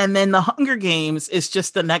Games, and then the Hunger Games is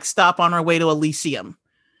just the next stop on our way to Elysium.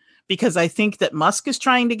 Because I think that Musk is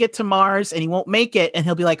trying to get to Mars and he won't make it, and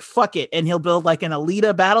he'll be like, fuck it, and he'll build like an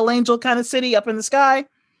Alita Battle Angel kind of city up in the sky.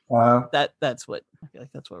 That's what I feel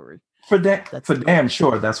like. That's what we're damn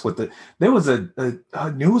sure. That's what there was a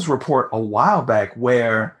news report a while back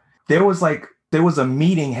where there was a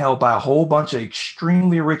meeting held by a whole bunch of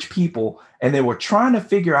extremely rich people, and they were trying to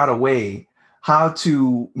figure out a way how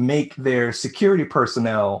to make their security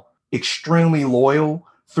personnel extremely loyal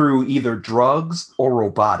through either drugs or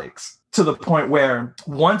robotics, to the point where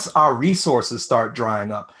once our resources start drying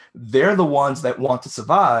up, they're the ones that want to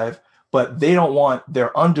survive, but they don't want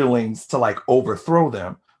their underlings to like overthrow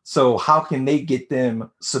them. So how can they get them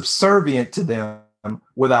subservient to them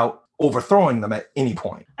without overthrowing them at any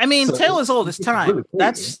point? I mean, tale as old as time. Really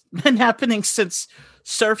that's been happening since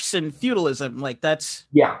serfs and feudalism. Like that's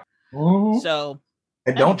So,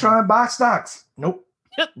 and don't try and buy stocks. Nope.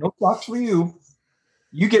 No stocks for you.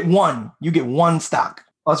 You get one stock.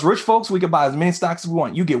 Us rich folks, we can buy as many stocks as we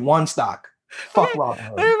want. You get one stock. Fuck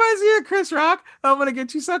Robinhood. That reminds me of Chris Rock. I'm gonna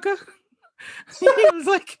get you, sucker. He was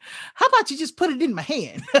like, how about you just put it in my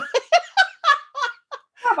hand?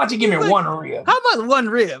 How about you give me one rib? How about one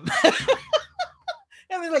rib?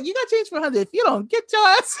 And they're like, you got change for 100 if you don't get your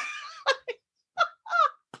ass.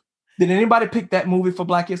 Did anybody pick that movie for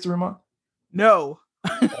Black History Month? No.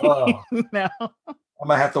 No. I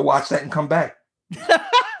might have to watch that and come back.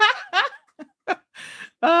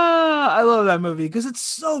 I love that movie because it's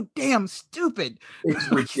so damn stupid.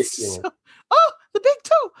 It's ridiculous. The big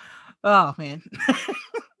toe. Oh man.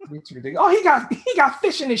 It's ridiculous. Oh, he got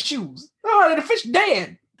fish in his shoes. Oh, the fish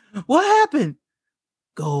dead. What happened?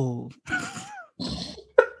 Gold.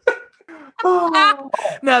 Oh.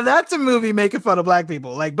 Now that's a movie making fun of black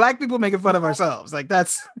people. Like black people making fun of ourselves. Like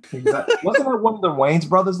that's Exactly. Wasn't that one of the Wayans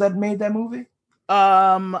brothers that made that movie?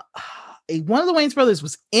 one of the Wayans brothers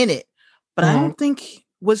was in it, but I don't think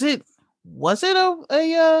was it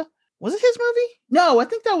his movie? No, I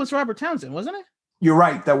think that was Robert Townsend, wasn't it? You're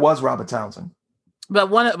right. That was Robert Townsend. But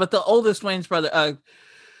the oldest Wayans brother,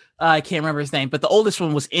 I can't remember his name, but the oldest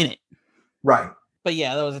one was in it. Right. But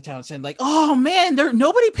yeah, that was a Townsend. Like, oh man,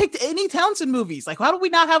 nobody picked any Townsend movies. Like, how do we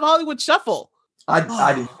not have Hollywood Shuffle?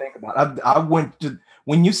 I didn't think about it. I went to,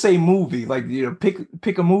 when you say movie, like, you know,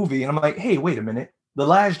 pick a movie, and I'm like, hey, wait a minute. The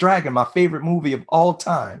Last Dragon, my favorite movie of all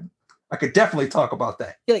time. I could definitely talk about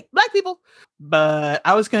that. You're like, black people. But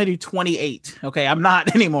I was gonna do 28. Okay, I'm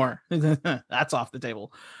not anymore. That's off the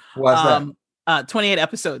table. Why's that? 28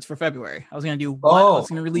 episodes for February. I was gonna do one. I was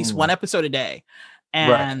gonna release one episode a day,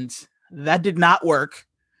 and that did not work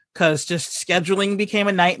because just scheduling became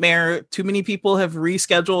a nightmare. Too many people have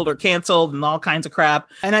rescheduled or canceled and all kinds of crap.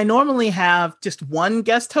 And I normally have just one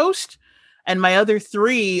guest host, and my other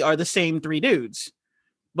three are the same three dudes,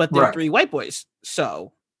 but they're three white boys.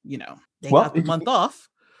 So, you know, they got the month off.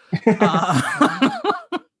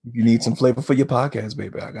 You need some flavor for your podcast,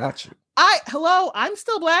 baby. I got you. I'm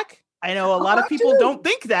still black. I know a lot of people don't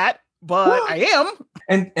think that, but I am.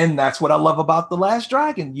 And that's what I love about The Last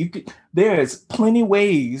Dragon. There's plenty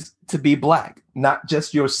ways to be black, not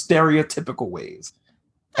just your stereotypical ways.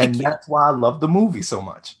 And that's why I love the movie so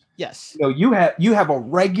much. Yes. You know, you have a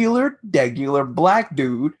regular black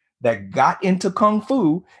dude that got into kung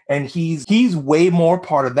fu, and he's way more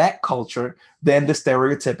part of that culture than the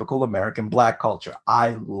stereotypical American black culture.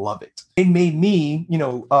 I love it. It made me,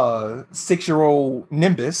 6-year-old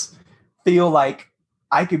Nimbus, feel like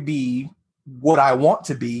I could be what I want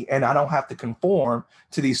to be, and I don't have to conform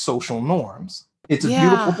to these social norms. It's a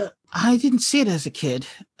beautiful thing. I didn't see it as a kid,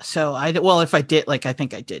 so if I did, like I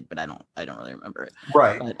think I did, but I don't really remember it.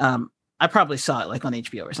 Right. But I probably saw it like on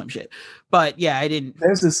HBO or some shit. But yeah, I didn't.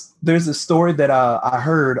 There's this story that I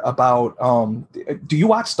heard about. Do you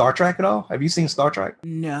watch Star Trek at all? Have you seen Star Trek?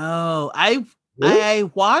 No, I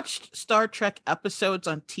watched Star Trek episodes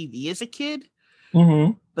on TV as a kid.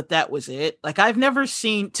 Mm-hmm. But that was it. Like I've never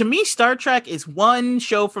seen. To me, Star Trek is one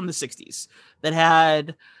show from the 60s that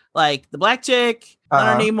had like the black chick,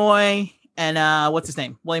 Leonard Nimoy, and what's his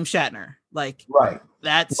name, William Shatner. Like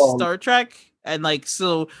that's Star Trek. And like,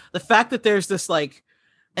 so the fact that there's this like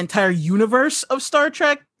entire universe of Star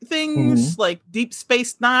Trek things, like Deep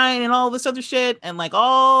Space Nine and all this other shit, and like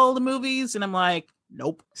all the movies, and I'm like,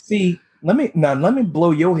 nope. See, let me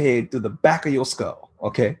blow your head through the back of your skull.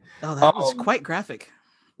 Okay. Oh, that was quite graphic.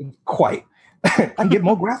 Quite. I can get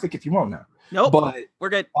more graphic if you want now. Nope. But we're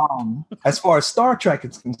good. As far as Star Trek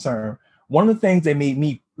is concerned, one of the things that made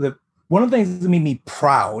me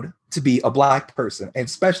proud to be a black person, and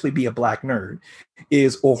especially be a black nerd,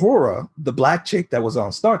 is Uhura, the black chick that was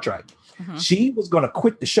on Star Trek. Mm-hmm. She was going to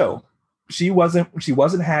quit the show. She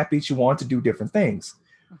wasn't happy. She wanted to do different things.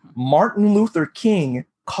 Mm-hmm. Martin Luther King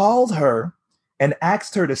called her and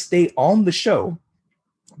asked her to stay on the show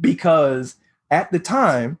because at the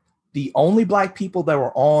time, the only black people that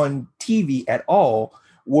were on TV at all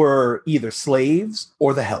were either slaves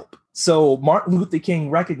or the help. So Martin Luther King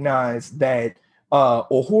recognized that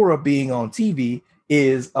Uhura being on TV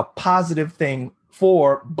is a positive thing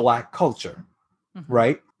for black culture,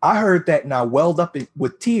 right? I heard that and I welled up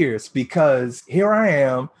with tears because here I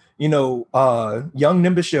am, young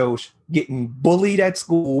Nimbus Show getting bullied at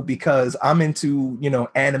school because I'm into,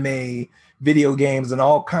 anime, video games, and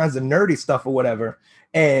all kinds of nerdy stuff or whatever.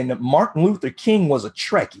 And Martin Luther King was a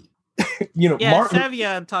Trekkie.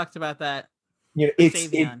 Savion talked about that.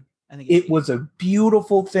 It was a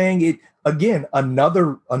beautiful thing. Again,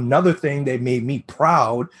 another thing that made me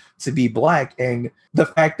proud to be black, and the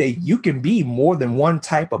fact that you can be more than one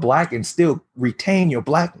type of black and still retain your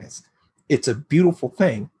blackness. It's a beautiful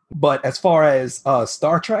thing. But as far as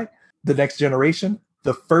Star Trek, The Next Generation,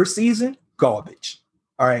 the first season, garbage.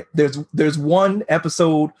 All right. There's one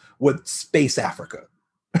episode with Space Africa.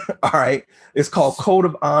 All right. It's called Code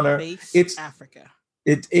of Honor. It's Africa.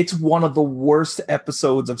 It's one of the worst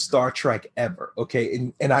episodes of Star Trek ever.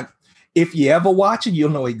 Okay. And if you ever watch it, you'll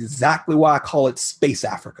know exactly why I call it Space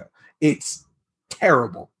Africa. It's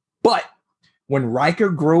terrible. But when Riker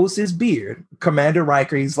grows his beard, Commander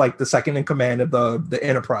Riker, he's like the second in command of the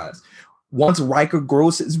Enterprise. Once Riker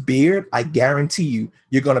grows his beard, I guarantee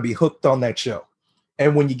you're going to be hooked on that show.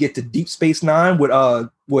 And when you get to Deep Space Nine with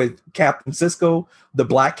Captain Sisko, the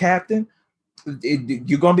black captain,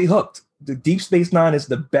 You're gonna be hooked. The Deep Space Nine is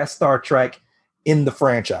the best Star Trek in the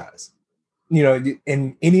franchise. You know,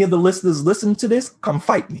 and any of the listeners listen to this, come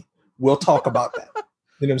fight me. We'll talk about that.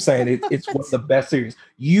 You know what I'm saying? It's one of the best series.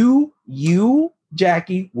 You,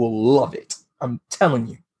 Jackie, will love it. I'm telling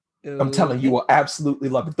you. I'm telling you, will absolutely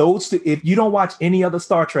love it. Those two, if you don't watch any other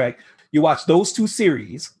Star Trek, you watch those two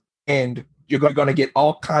series, and you're going to get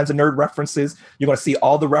all kinds of nerd references. You're going to see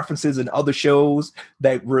all the references in other shows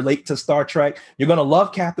that relate to Star Trek. You're going to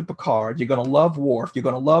love Captain Picard. You're going to love Worf. You're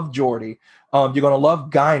going to love Geordi. You're going to love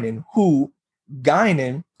Guinan, who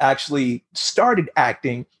Guinan actually started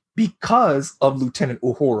acting because of Lieutenant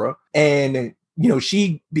Uhura, and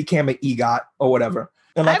she became an EGOT or whatever.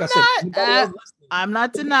 And like I'm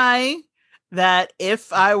not denying that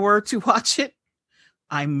if I were to watch it,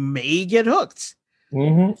 I may get hooked.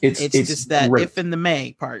 Mm-hmm. It's just that great. If in the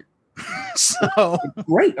may part. So it's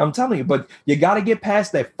great, I'm telling you. But you got to get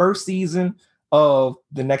past that first season of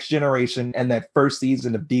The Next Generation and that first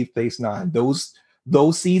season of Deep Space Nine. Those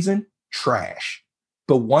season trash.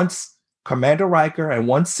 But once Commander Riker and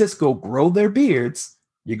once Sisko grow their beards,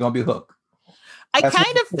 you're gonna be hooked.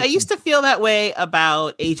 I used to feel that way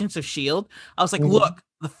about Agents of S.H.I.E.L.D. I was like, look,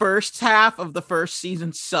 the first half of the first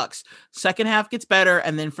season sucks. Second half gets better,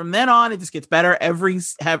 and then from then on, it just gets better every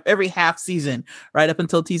half season, right up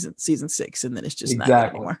until season 6, and then it's just not good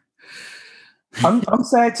anymore. I'm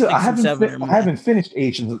sad too. I haven't finished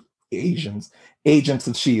Agents of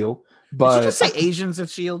S.H.I.E.L.D. But did you just say Asians of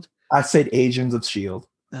S.H.I.E.L.D.? I said Agents of S.H.I.E.L.D.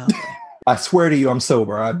 Oh, okay. I swear to you, I'm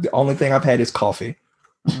sober. The only thing I've had is coffee.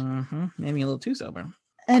 Maybe a little too sober.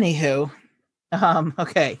 Anywho,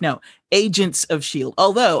 okay, no, Agents of S.H.I.E.L.D.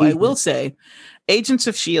 Although I will say, Agents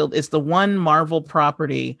of S.H.I.E.L.D. is the one Marvel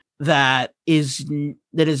property that is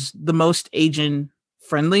the most Asian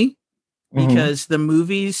friendly, because the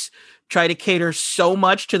movies try to cater so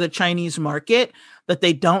much to the Chinese market that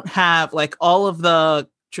they don't have like all of the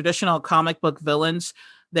traditional comic book villains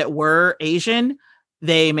that were Asian.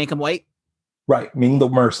 They make them white. Right. Ming the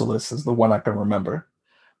Merciless is the one I can remember.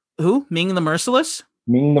 Who? Ming the Merciless?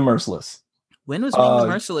 Ming the Merciless. When was Ming the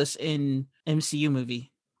Merciless in MCU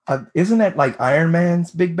movie? Isn't that like Iron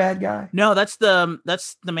Man's big bad guy? No, that's the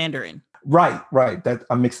Mandarin. Right. That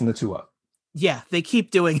I'm mixing the two up. Yeah, they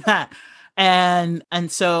keep doing that. And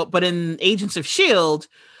so, but in Agents of S.H.I.E.L.D.,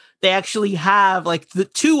 they actually have like the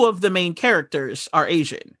two of the main characters are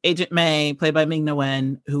Asian. Agent May, played by Ming-Na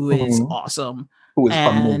Wen, who is awesome. Who is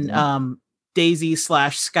amazing.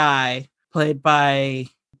 Daisy/Skye, played by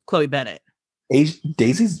Chloe Bennett.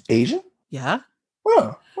 Daisy's Asian? Yeah.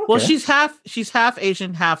 Oh, okay. Well, she's half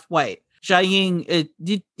Asian, half white. Jia Ying,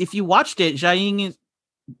 if you watched it, Jia Ying is.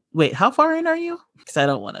 Wait, how far in are you? Because I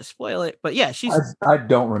don't want to spoil it. But yeah, she's. I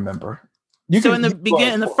don't remember. In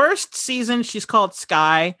the first season, she's called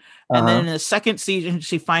Skye, and then in the second season,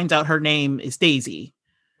 she finds out her name is Daisy.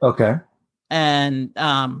 Okay. And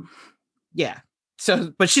yeah.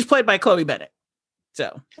 So, but she's played by Chloe Bennett.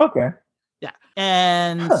 So okay. Yeah,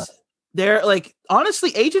 and they're like,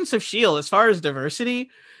 honestly, Agents of S.H.I.E.L.D., as far as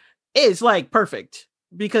diversity, is like perfect,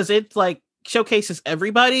 because it like showcases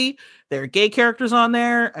everybody. There are gay characters on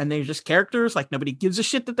there, and they're just characters. Like, nobody gives a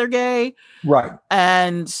shit that they're gay. Right.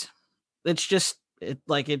 And it's just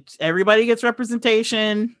everybody gets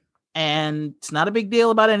representation, and it's not a big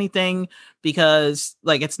deal about anything, because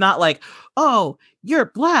like, it's not like, oh, you're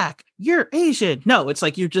black, you're Asian. No, it's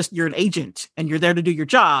like you're an agent, and you're there to do your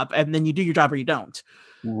job, and then you do your job or you don't.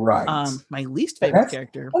 Right. My least favorite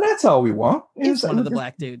character. Well, that's all we want. Is one of the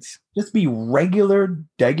black dudes. Just be regular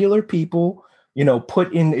people,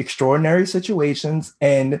 put in extraordinary situations,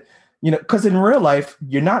 and because in real life,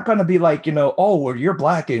 you're not going to be like, oh, well, you're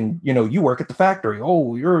black and you work at the factory.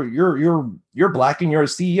 Oh, you're black and you're a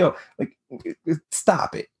CEO. Like,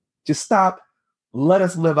 stop it. Just stop. Let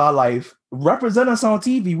us live our life. Represent us on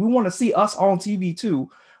TV. We want to see us on TV too,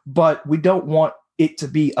 but we don't want it to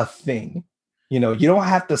be a thing. You don't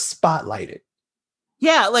have to spotlight it.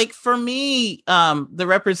 Yeah, like for me, the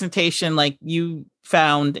representation like you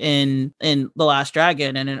found in The Last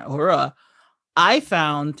Dragon and in Uhura, I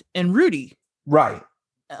found in Rudy. Right.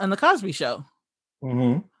 On The Cosby Show.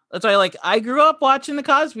 Mm-hmm. That's why, like, I grew up watching The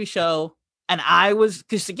Cosby Show, and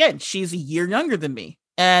because again, she's a year younger than me,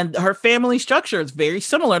 and her family structure is very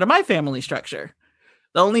similar to my family structure.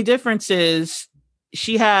 The only difference is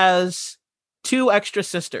she has 2 extra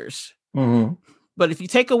sisters. Mm-hmm. But if you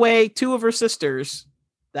take away 2 of her sisters,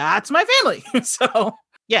 that's my family. So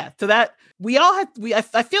yeah, to that,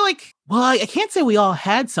 I feel like, well, I can't say we all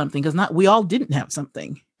had something, because we all didn't have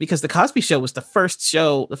something, because The Cosby Show was the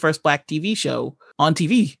first black TV show on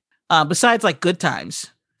TV, besides like Good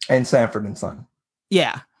Times and Sanford and Son.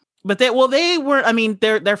 Yeah. But they weren't. I mean,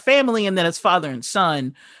 they're family, and then it's father and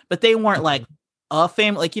son. But they weren't like a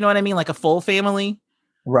family. Like, you know what I mean? Like a full family.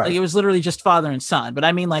 Right. Like it was literally just father and son. But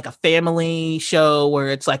I mean, like a family show where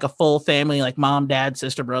it's like a full family, like mom, dad,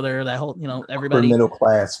 sister, brother, that whole, everybody. Middle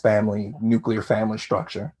class family, nuclear family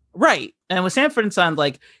structure. Right. And with Sanford and Son,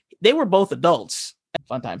 like they were both adults.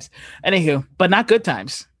 Fun times. Anywho, but not good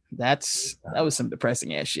times. That was some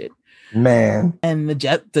depressing ass shit. Man. And the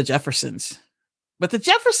Jeffersons. But the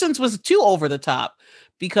Jeffersons was too over the top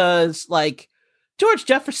because like George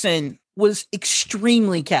Jefferson was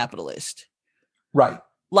extremely capitalist. Right.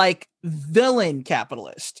 Like villain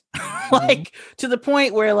capitalist. Like to the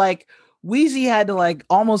point where like Weezy had to like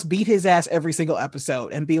almost beat his ass every single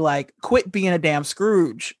episode and be like, quit being a damn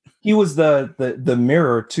Scrooge. He was the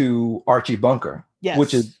mirror to Archie Bunker. Yes.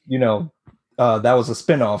 Which is, that was a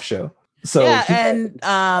spinoff show. So yeah, and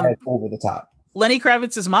over the top. Lenny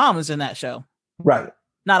Kravitz's mom was in that show. Right.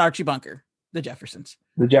 Not Archie Bunker, the Jeffersons.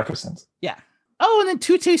 The Jeffersons. Yeah. Oh, and then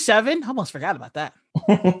 227. Almost forgot about that.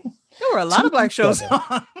 There were a lot of black shows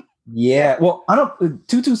on. Yeah. Well,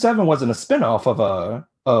 227 wasn't a spinoff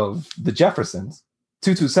of the Jeffersons.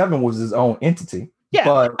 227 was his own entity. Yeah,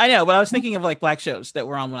 but I know, but I was thinking of like black shows that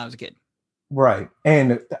were on when I was a kid. Right.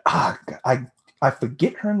 And I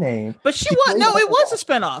forget her name. But it was a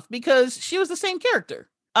spinoff because she was the same character.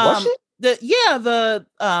 Was she?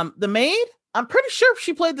 The maid, I'm pretty sure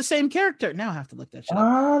she played the same character. Now I have to look that shit up.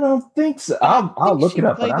 I don't think so. I'll look it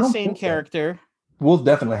up. Played but I the don't same think character. So. We'll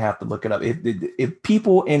definitely have to look it up. If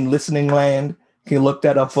people in listening land can look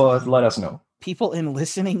that up for us, let us know. People in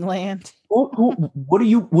listening land. What do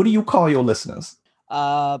you call your listeners?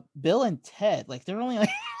 Bill and Ted. Like they're only like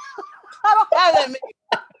I don't have that many.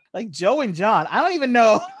 Like Joe and John. I don't even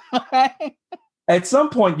know. At some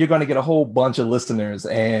point, you're going to get a whole bunch of listeners,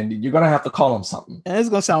 and you're going to have to call them something. And it's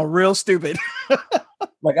going to sound real stupid.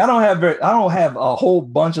 Like I don't have a whole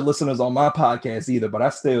bunch of listeners on my podcast either, but I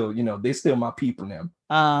still, they still my people now.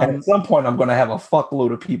 And at some point, I'm going to have a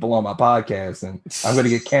fuckload of people on my podcast, and I'm going to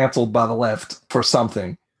get canceled by the left for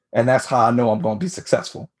something, and that's how I know I'm going to be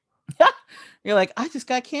successful. You're like, I just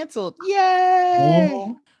got canceled. Yay!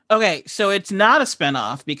 Mm-hmm. Okay, so it's not a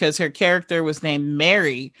spinoff because her character was named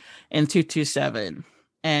Mary in 227,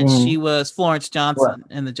 and she was Florence Johnson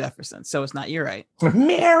in the Jeffersons. So it's not. You're right.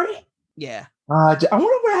 Mary. Yeah. I wonder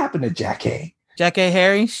what happened to Jackée. Jackée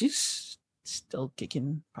Harry. She's still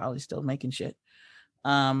kicking. Probably still making shit.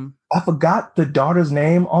 I forgot the daughter's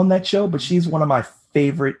name on that show, but she's one of my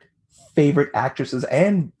favorite actresses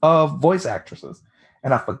and voice actresses,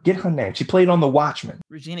 and I forget her name. She played on The Watchmen.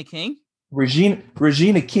 Regina King.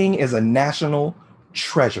 Regina King is a national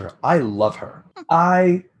treasure. I love her.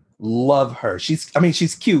 I love her. She's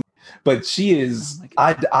cute, but she is.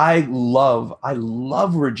 I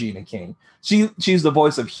love Regina King. She's the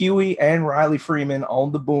voice of Huey and Riley Freeman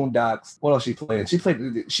on The Boondocks. What else she played?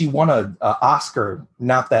 She won an Oscar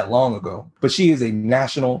not that long ago. But she is a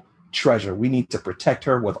national treasure. We need to protect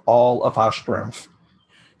her with all of our strength.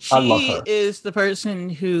 I love her. She is the person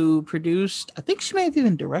who produced, I think she may have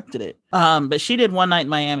even directed it. But she did One Night in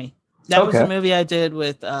Miami. That was a movie I did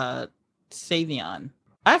with Savion.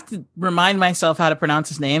 I have to remind myself how to pronounce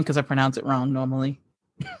his name because I pronounce it wrong normally.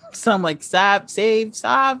 So I'm like, Savion.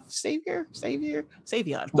 Sade.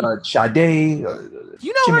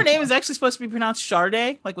 You know her name is actually supposed to be pronounced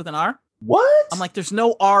Sade, like with an R? What? I'm like, there's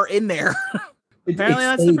no R in there. Apparently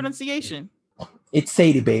that's the pronunciation. It's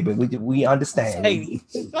Sadie, baby. We understand. Sadie.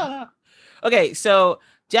 Okay, so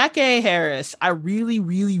Jackée Harris, I really,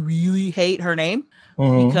 really, really hate her name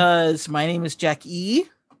because my name is Jackie.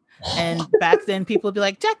 And back then people would be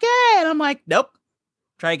like, Jackée. And I'm like, nope.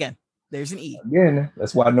 Try again. There's an E. Again,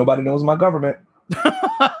 that's why nobody knows my government.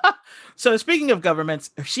 So speaking of governments,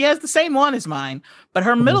 she has the same one as mine, but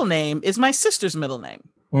her middle name is my sister's middle name.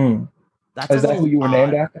 Is that who you were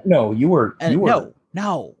named after? No, you were.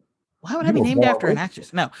 No. Why would I be named after an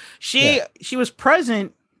actress? No, she was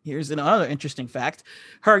present. Here's another interesting fact.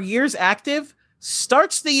 Her years active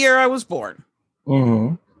starts the year I was born.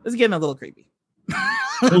 This is getting a little creepy.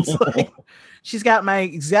 It's like, she's got my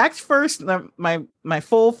exact first, my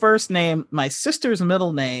full first name, my sister's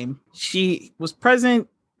middle name. She was present.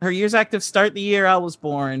 Her years active start the year I was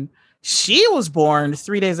born. She was born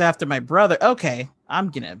 3 days after my brother. Okay, I'm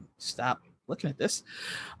gonna stop looking at this.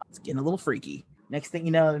 It's getting a little freaky. Next thing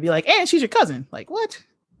you know, it'll be like, and she's your cousin. Like, what?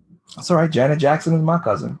 That's all right. Janet Jackson is my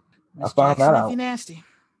cousin. I found that out. Nasty.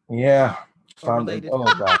 Yeah. Found it. Oh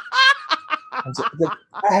god.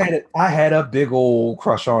 I had a big old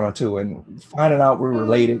crush on her too, and finding out we're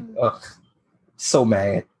related, so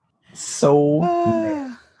mad.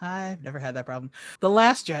 Mad. I've never had that problem. The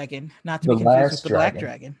Last Dragon, not to be confused with the Black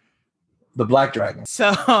Dragon. The Black Dragon.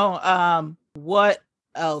 So, what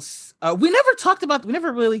else? We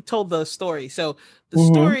never really told the story. So the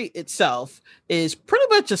story itself is pretty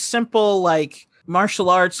much a simple like martial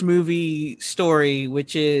arts movie story,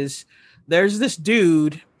 which is there's this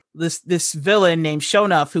dude, this villain named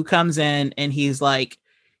Shonuff who comes in and he's like,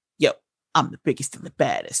 yo, I'm the biggest and the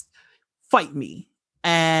baddest. Fight me.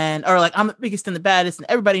 Or like, I'm the biggest and the baddest, and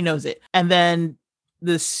everybody knows it. And then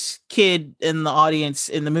this kid in the audience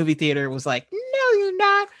in the movie theater was like, no, you're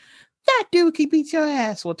not. That dude can beat your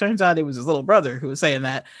ass. Well, it turns out it was his little brother who was saying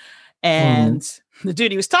that. And the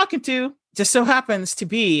dude he was talking to just so happens to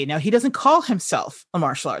be, now he doesn't call himself a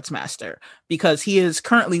martial arts master because he is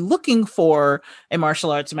currently looking for a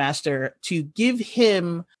martial arts master to give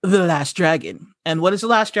him the last dragon. And what is the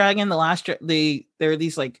last dragon? There are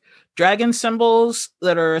these like dragon symbols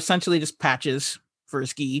that are essentially just patches for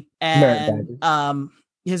his gi. And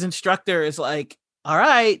his instructor is like, all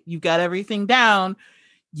right, you've got everything down.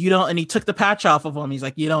 And he took the patch off of him. He's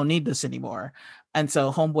like, you don't need this anymore. And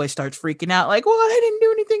so homeboy starts freaking out like, well, I didn't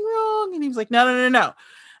do anything wrong. And he was like, no.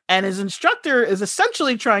 And his instructor is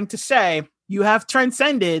essentially trying to say, you have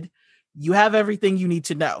transcended. You have everything you need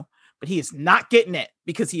to know. But he is not getting it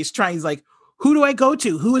because he's like, who do I go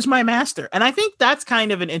to? Who is my master? And I think that's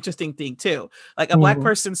kind of an interesting thing too. Like a black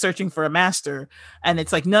person searching for a master. And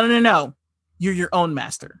it's like, no. You're your own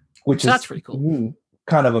master. That's pretty cool.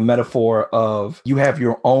 Kind of a metaphor of you have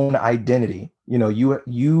your own identity. You know,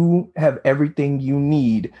 you have everything you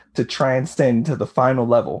need to transcend to the final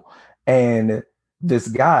level. And this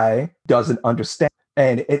guy doesn't understand.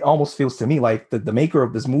 And it almost feels to me like the maker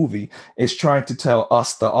of this movie is trying to tell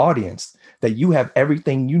us, the audience, that you have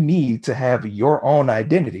everything you need to have your own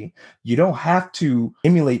identity. You don't have to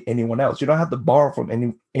emulate anyone else. You don't have to borrow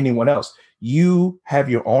from anyone else. You have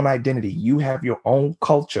your own identity. You have your own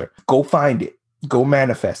culture. Go find it. Go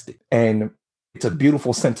manifest it. And it's a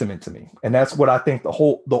beautiful sentiment to me. And that's what I think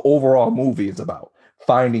the overall movie is about.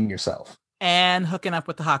 Finding yourself. And hooking up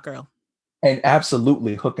with the hot girl. And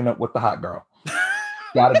absolutely hooking up with the hot girl.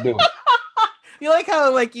 Gotta do it. You like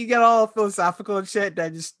how like you get all philosophical and shit? I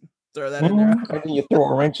just throw that in there. And then you throw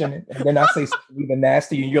a wrench in it. And then I say something even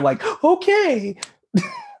nasty and you're like, okay.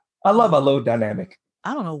 I love a low dynamic.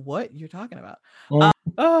 I don't know what you're talking about.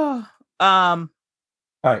 All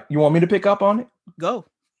right. You want me to pick up on it? Go.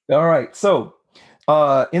 All right. So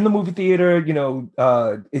in the movie theater, you know,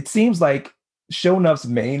 it seems like Shonuff's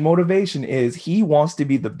main motivation is he wants to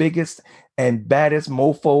be the biggest and baddest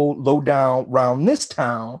mofo low down around this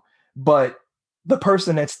town. But the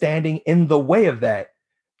person that's standing in the way of that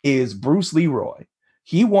is Bruce Leroy.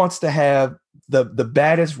 He wants to have the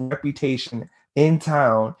baddest reputation in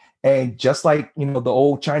town. And just like, you know, the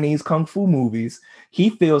old Chinese Kung Fu movies,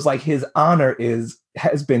 he feels like his honor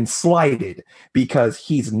has been slighted because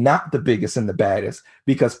he's not the biggest and the baddest,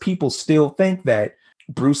 because people still think that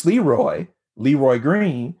Bruce Leroy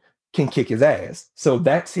Green, can kick his ass. So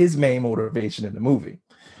that's his main motivation in the movie.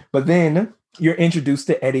 But then you're introduced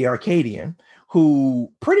to Eddie Arcadian, who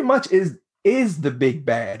pretty much is the big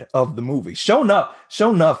bad of the movie.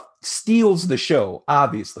 Shonuff steals the show,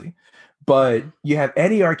 obviously. But you have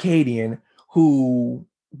Eddie Arcadian, who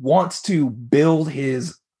wants to build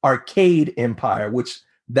his arcade empire, which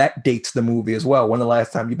that dates the movie as well. When the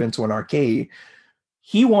last time you've been to an arcade?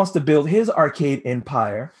 He wants to build his arcade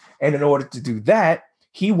empire. And in order to do that,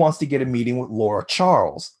 he wants to get a meeting with Laura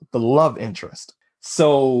Charles, the love interest.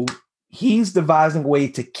 So he's devising a way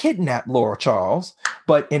to kidnap Laura Charles.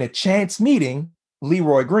 But in a chance meeting,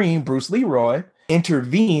 Leroy Green, Bruce Leroy,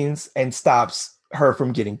 intervenes and stops her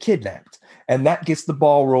from getting kidnapped. And that gets the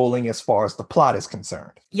ball rolling as far as the plot is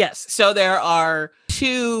concerned. Yes. So there are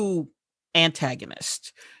two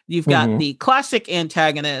antagonists. You've got the classic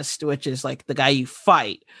antagonist, which is like the guy you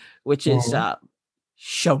fight, which is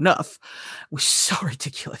Shonuff, which is so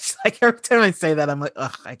ridiculous. Like every time I say that, I'm like,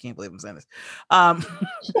 ugh, I can't believe I'm saying this.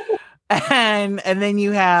 And then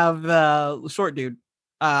you have the short dude,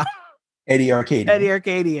 Eddie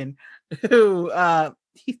Arcadian, who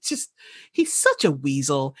he's such a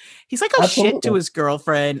weasel. He's like a shit to his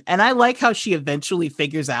girlfriend. And I like how she eventually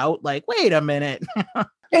figures out, like, wait a minute.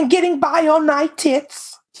 And getting by on night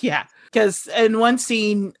tits. Yeah. Because in one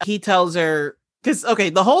scene, he tells her, because, okay,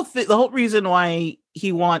 the whole reason why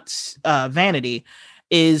he wants Vanity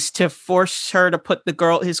is to force her to put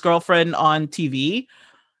his girlfriend on TV.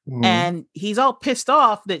 And he's all pissed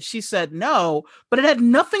off that she said no, but it had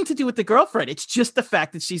nothing to do with the girlfriend. It's just the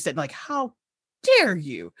fact that she said, like, how dare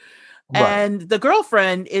you? Right. And the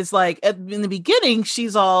girlfriend is like, in the beginning,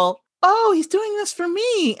 she's all, oh, he's doing this for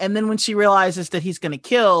me. And then when she realizes that he's going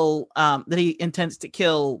to that he intends to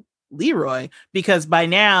kill Leroy, because by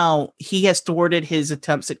now he has thwarted his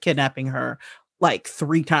attempts at kidnapping her like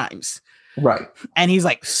 3 times. Right. And he's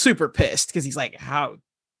like super pissed because he's like, how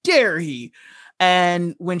dare he?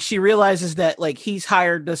 And when she realizes that like he's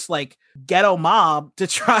hired this like ghetto mob to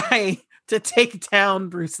try to take down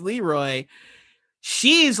Bruce Leroy,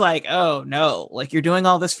 she's like, oh no, like you're doing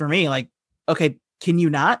all this for me. Like, okay, can you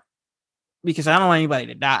not? Because I don't want anybody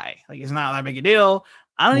to die. Like, it's not that big a deal.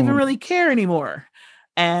 I don't even really care anymore.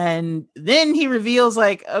 And then he reveals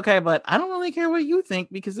like, okay, but I don't really care what you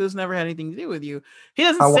think because this never had anything to do with you. He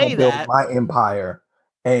doesn't say that. My empire,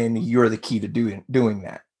 and you're the key to doing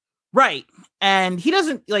that. Right. And he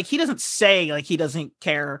doesn't say like he doesn't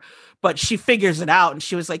care, but she figures it out. And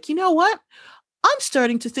she was like, you know what? I'm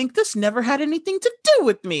starting to think this never had anything to do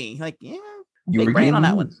with me. Like, yeah, you big brain on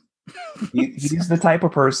that one. He's the type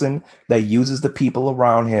of person that uses the people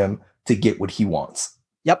around him to get what he wants.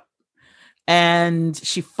 Yep. And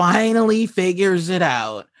she finally figures it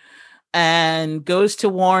out and goes to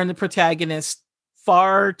warn the protagonist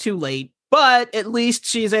far too late. But at least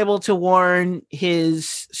she's able to warn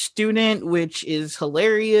his student, which is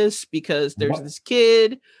hilarious because there's this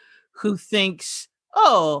kid who thinks,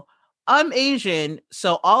 oh, I'm Asian,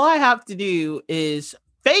 so all I have to do is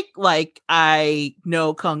fake like I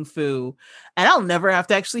know Kung Fu, and I'll never have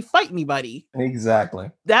to actually fight anybody.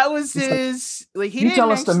 Exactly. That was his, like he you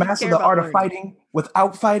tell us to master the art of fighting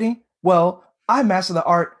without fighting? Well, I master the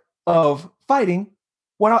art of fighting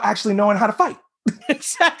without actually knowing how to fight.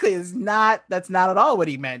 Exactly. That's not at all what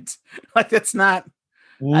he meant. Like that's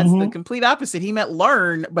the complete opposite. He meant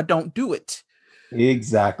learn, but don't do it.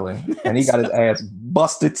 Exactly. And he got his ass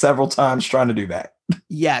busted several times trying to do that.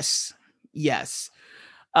 Yes.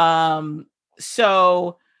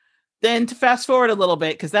 So then to fast forward a little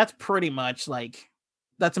bit, because that's pretty much like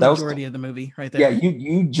that's a majority of the movie right there. Yeah,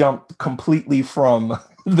 you jumped completely from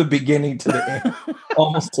the beginning to the end,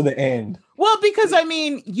 almost to the end. Well, because I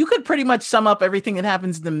mean, you could pretty much sum up everything that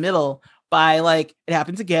happens in the middle by like it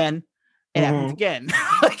happens again, it happens again.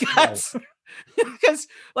 Like that's because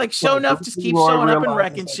like Sho'nuff just keeps showing up and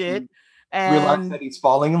wrecking shit. And realize that he's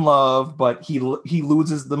falling in love, but he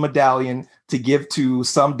loses the medallion to give to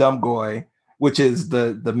some dumb guy, which is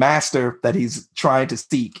the master that he's trying to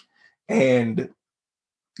seek, and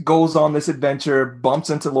goes on this adventure, bumps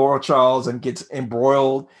into Laurel Charles, and gets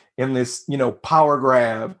embroiled in this, power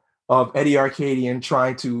grab of Eddie Arcadian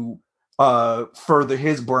trying to further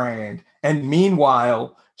his brand. And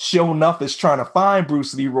meanwhile, Sho'nuff is trying to find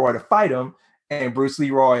Bruce Leroy to fight him, and Bruce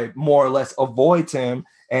Leroy more or less avoids him,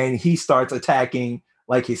 and he starts attacking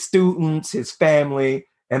like his students, his family,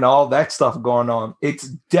 and all that stuff going on. It's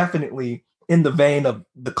definitely in the vein of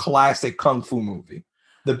the classic Kung Fu movie.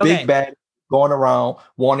 The big bad going around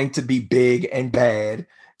wanting to be big and bad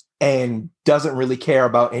and doesn't really care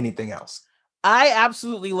about anything else. I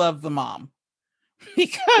absolutely love the mom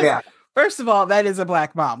because first of all, that is a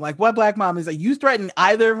black mom. Like what black mom is like, you threaten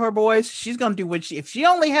either of her boys, she's going to do what if she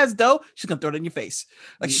only has dough, she's going to throw it in your face.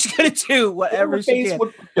 Like she's going to do whatever she can.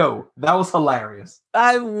 With dough. That was hilarious.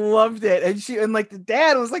 I loved it. And like the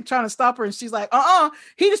dad was like trying to stop her and she's like,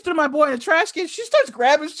 he just threw my boy in a trash can. She starts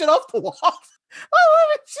grabbing shit off the wall. I love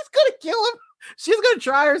it. She's going to kill him. She's going to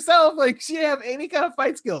try herself. Like she didn't have any kind of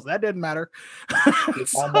fight skills. That didn't matter.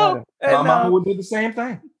 My mama would do the same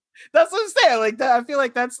thing. That's what I'm saying. Like that, I feel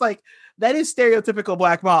like that is stereotypical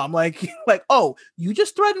black mom. Like, oh, you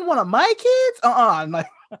just threatened one of my kids? I'm like,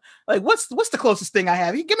 what's the closest thing I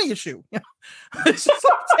have? You give me your shoe. It's just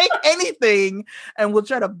like, take anything and we'll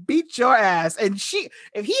try to beat your ass. And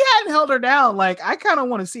if he hadn't held her down, like I kind of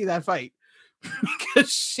want to see that fight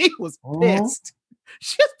because she was pissed.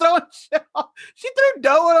 She was throwing shit off. She threw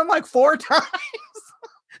dough at him like 4 times.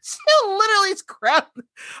 She literally grabbed.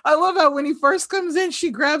 I love how when he first comes in, she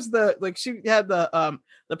grabs she had the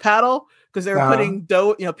paddle because they were putting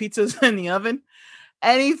dough, pizzas in the oven,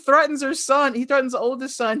 and he threatens her son. He threatens the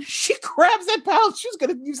oldest son. She grabs that paddle. She was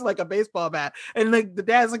gonna use it like a baseball bat, and like the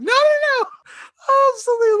dad's like, no. I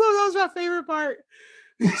absolutely love that. Was my favorite part.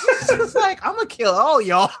 She's just like, I'm gonna kill all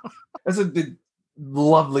y'all. That's a big.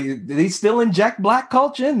 Lovely. They still inject black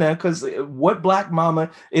culture in there because what black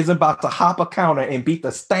mama is about to hop a counter and beat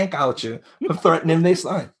the stank out you for threatening their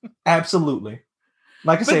son? Absolutely.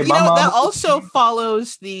 Like I said, my mom that also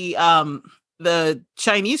follows the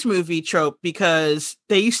Chinese movie trope because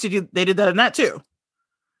they did that in that too.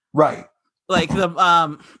 Right. Like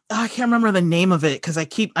I can't remember the name of it because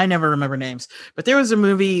I never remember names, but there was a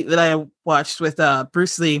movie that I watched with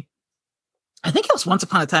Bruce Lee. I think it was Once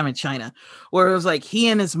Upon a Time in China, where it was like he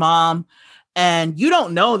and his mom, and you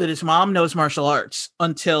don't know that his mom knows martial arts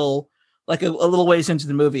until like a little ways into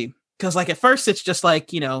the movie. Because like at first it's just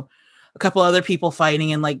like, a couple other people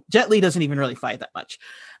fighting, and like Jet Li doesn't even really fight that much.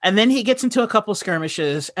 And then he gets into a couple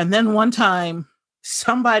skirmishes, and then one time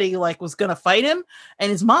somebody like was gonna fight him,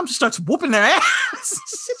 and his mom just starts whooping their ass.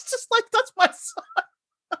 It's just like, that's my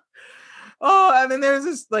son. Oh, and then there's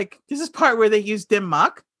this part where they use Dim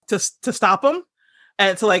Mak to stop him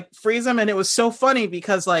and to like freeze him, and it was so funny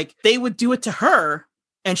because like they would do it to her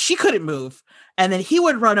and she couldn't move, and then he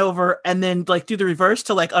would run over and then like do the reverse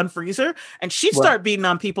to like unfreeze her, and she'd start beating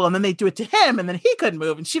on people, and then they do it to him, and then he couldn't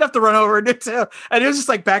move, and she'd have to run over and do it too, and it was just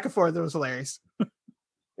like back and forth. It was hilarious.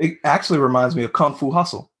 It actually reminds me of Kung Fu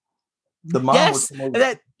Hustle. The mom was the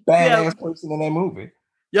most badass person in that movie.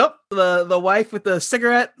 Yep, the wife with the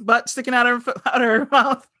cigarette butt sticking out her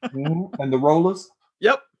mouth, and the rollers.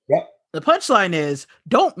 Yep. The punchline is,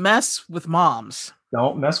 don't mess with moms.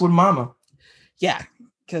 Don't mess with mama. Yeah,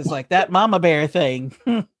 because like that mama bear thing.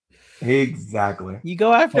 Exactly. You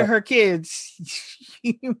go after her kids,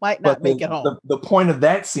 you might not make it home. The point of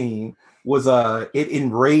that scene was it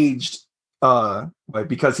enraged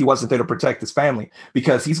because he wasn't there to protect his family,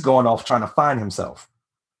 because he's going off trying to find himself.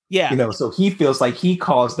 Yeah. So he feels like he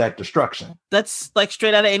caused that destruction. That's like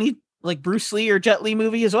straight out of any like Bruce Lee or Jet Li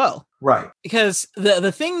movie as well. Right. Because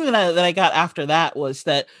the thing that I got after that was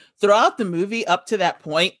that throughout the movie up to that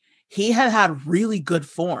point, he had really good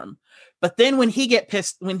form. But then when he got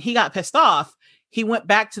pissed off, he went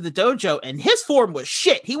back to the dojo and his form was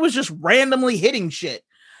shit. He was just randomly hitting shit.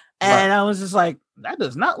 And I was just like, that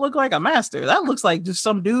does not look like a master. That looks like just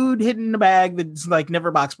some dude hitting a bag that's like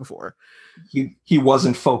never boxed before. He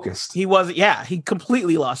wasn't focused. He wasn't. Yeah, he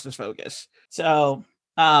completely lost his focus. So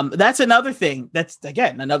that's another thing. That's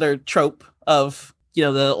again another trope of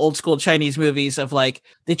the old school Chinese movies of like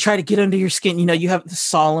they try to get under your skin. You have the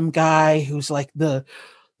solemn guy who's like the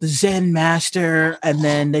Zen master, and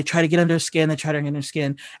then they try to get under his skin. They try to get under his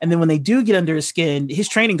skin, and then when they do get under his skin, his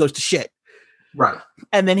training goes to shit. Right.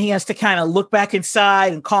 And then he has to kind of look back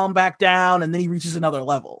inside and calm back down, and then he reaches another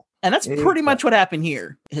level. And that's pretty much what happened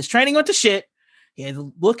here. His training went to shit. He had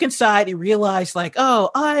to look inside. He realized like,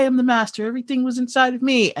 oh, I am the master. Everything was inside of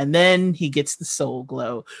me. And then he gets the soul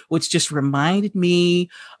glow, which just reminded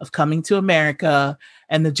me of Coming to America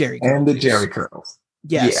and the Jerry Curls. And the Jerry Curls.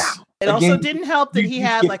 Yes. Yeah. It also didn't help that he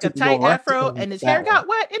had like a tight afro and his hair got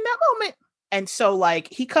wet in that moment. And so like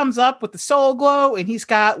he comes up with the soul glow and he's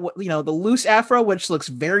got the loose afro, which looks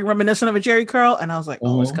very reminiscent of a Jerry curl. And I was like,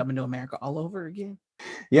 oh, it's Coming to America all over again.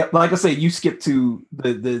 Yeah, like I say, you skipped to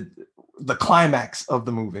the climax of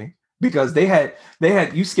the movie because they had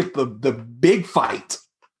you skipped the big fight.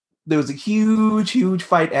 There was a huge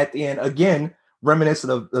fight at the end, again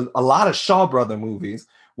reminiscent of a lot of Shaw Brother movies,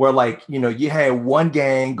 where like you had one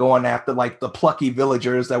gang going after like the plucky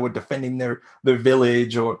villagers that were defending their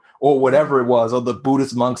village or whatever it was, or the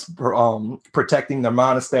Buddhist monks protecting their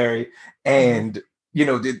monastery, and you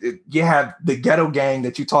have the ghetto gang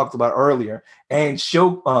that you talked about earlier, and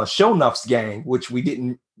Shonuff's gang, which we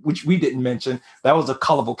didn't mention. That was a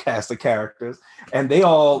colorful cast of characters, and they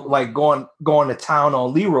all like going to town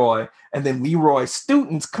on Leroy, and then Leroy's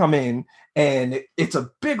students come in, and it's a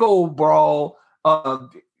big old brawl.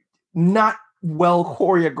 Not well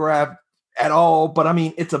choreographed at all, but I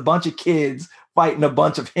mean, it's a bunch of kids fighting a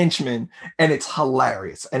bunch of henchmen, and it's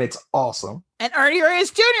hilarious and it's awesome. And Ernie Reyes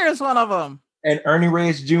Jr. is one of them. And Ernie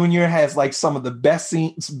Reyes Jr. has like some of the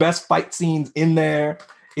best fight scenes in there.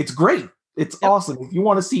 It's great. It's awesome. If you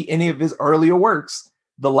want to see any of his earlier works,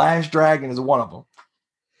 The Last Dragon is one of them.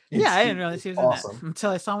 I didn't realize he was awesome in that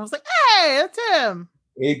until I saw him. I was like, hey, that's him.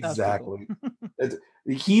 Exactly.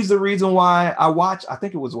 He's the reason why I watch. I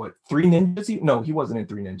think it was Three Ninjas. No, he wasn't in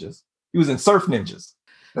Three Ninjas. He was in Surf Ninjas.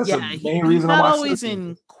 That's the main reason I watch. Not always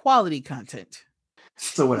in quality content.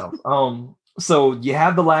 So what else? So you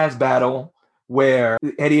have the last battle where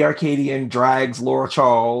Eddie Arkadian drags Laura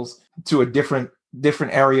Charles to a different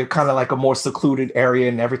area, kind of like a more secluded area,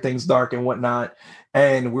 and everything's dark and whatnot.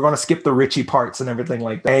 And we're gonna skip the Richie parts and everything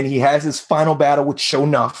like that. And he has his final battle with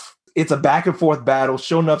Shonuff. It's a back and forth battle.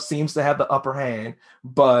 Shonuff seems to have the upper hand,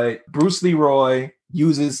 but Bruce Leroy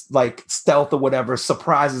uses like stealth or whatever,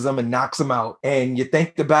 surprises him and knocks him out. And you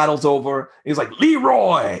think the battle's over. He's like,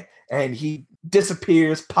 Leroy! And he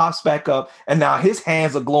disappears, pops back up, and now his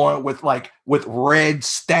hands are glowing with red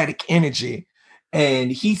static energy. And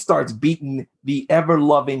he starts beating the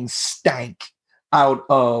ever-loving stank out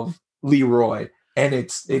of Leroy. And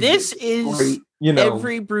this is great,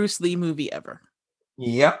 every Bruce Lee movie ever.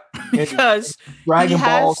 Yep. Because Dragon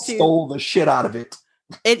Ball stole the shit out of it.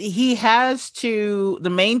 The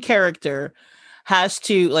main character has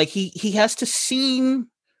to, like, he has to seem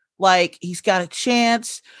like he's got a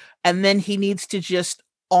chance, and then he needs to just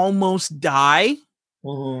almost die.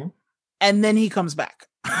 Mm-hmm. and then he comes back.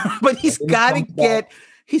 But he's And then got to he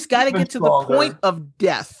comes back get even to the stronger. point of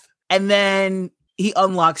death, and then he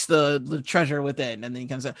unlocks the treasure within, and then he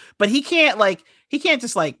comes out. But he can't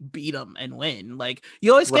just like beat him and win. Like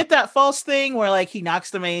you always get that false thing where like he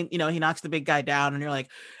knocks the big guy down, and you're like,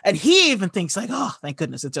 and he even thinks like, oh, thank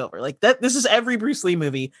goodness it's over. Like that. This is every Bruce Lee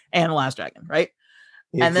movie and The Last Dragon, right?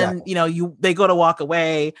 Exactly. And then they go to walk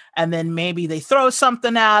away, and then maybe they throw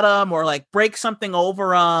something at him or like break something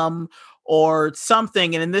over him or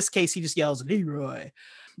something. And in this case, he just yells Leroy.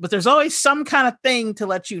 But there's always some kind of thing to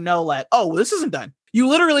let you know, like, oh, this isn't done. You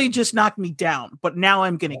literally just knocked me down, but now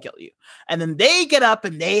I'm gonna kill you. And then they get up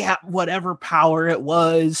and they have whatever power it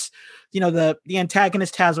was. The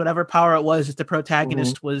antagonist has whatever power it was that the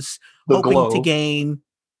protagonist was hoping to gain.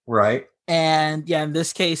 Right. And yeah, in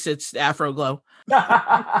this case, it's Afro Glow.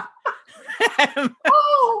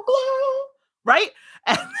 Right.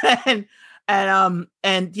 And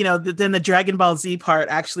then the Dragon Ball Z part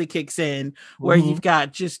actually kicks in where you've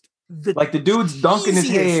got just the dude's dunking his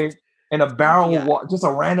head in a barrel of water, just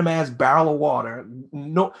a random ass barrel of water.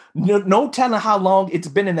 No telling how long it's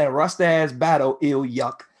been in that rust ass battle. Ew,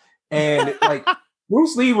 yuck. And like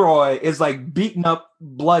Bruce Leroy is like beaten up,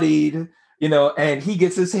 bloodied, and he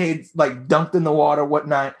gets his head like dunked in the water,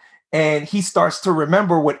 whatnot. And he starts to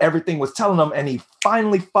remember what everything was telling him, and he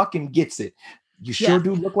finally fucking gets it. You sure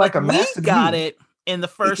do look like a master. We got it in the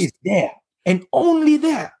first. It is there, and only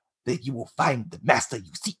there, that you will find the master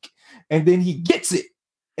you seek. And then he gets it,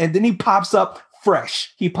 and then he pops up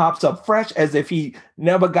fresh. He pops up fresh as if he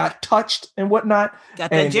never got touched and whatnot.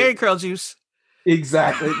 Got that Jerry Curl juice.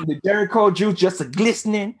 Exactly, the Jerry Curl juice just a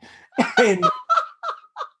glistening, and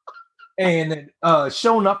and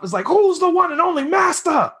showing up is like, who's the one and only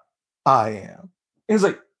master? I am. And he's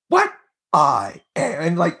like, what? I am.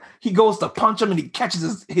 And like he goes to punch him and he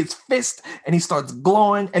catches his fist and he starts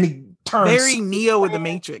glowing and he turns very Neo with the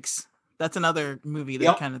Matrix. That's another movie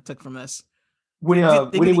that kind of took from this. When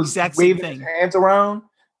he was waving his hands around,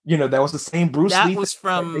 that was the same Bruce Lee. That was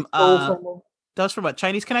from what,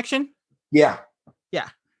 Chinese Connection? Yeah. Yeah.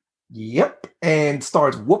 Yep. And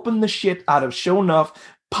starts whooping the shit out of Sho'nuff,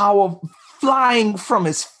 power flying from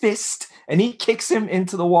his fist. And he kicks him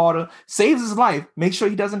into the water, saves his life, makes sure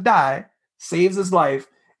he doesn't die, saves his life,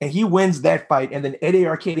 and he wins that fight. And then Eddie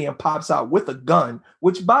Arcadian pops out with a gun,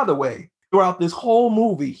 which, by the way, throughout this whole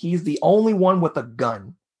movie, he's the only one with a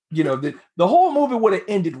gun. The whole movie would have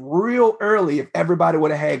ended real early if everybody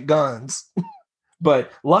would have had guns.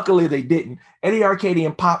 But luckily they didn't. Eddie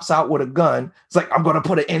Arcadian pops out with a gun. It's like, I'm going to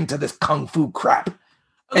put an end to this kung fu crap.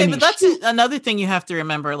 Okay, but that's another thing you have to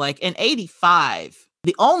remember. Like in 85,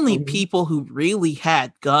 the only people who really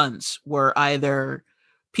had guns were either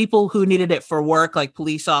people who needed it for work, like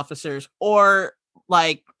police officers, or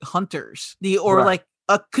like hunters.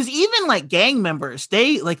 Because even like gang members,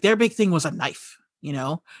 their big thing was a knife,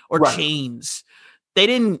 or chains. They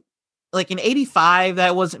didn't, like in 85,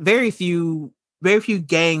 that was very few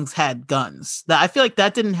gangs had guns. I feel like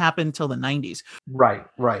that didn't happen until the 90s. Right.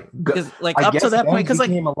 Because like up to that point, because like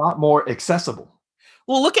became a lot more accessible.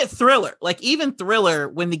 Well, look at Thriller. Like even Thriller,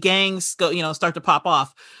 when the gangs go, start to pop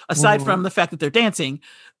off, aside from the fact that they're dancing,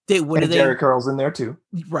 Jerry Curl's in there too.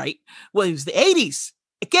 Right. Well, it was the 80s.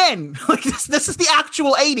 Again, like this is the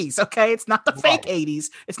actual 80s, okay? It's not the fake 80s.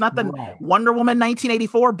 It's not the Wonder Woman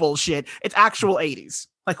 1984 bullshit. It's actual 80s,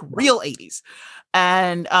 like real 80s.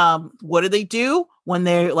 And what do they do when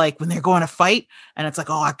they're going to fight? And it's like,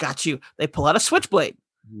 oh, I got you. They pull out a switchblade.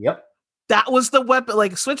 Yep. That was the weapon,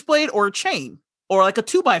 like a switchblade or a chain. Or like a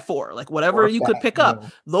 2x4, like whatever you could pick up.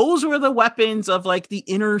 Those were the weapons of like the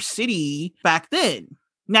inner city back then.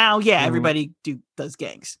 Now, everybody does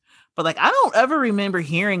gangs. But like, I don't ever remember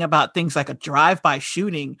hearing about things like a drive-by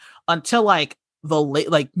shooting until like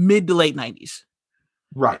the mid to late 90s.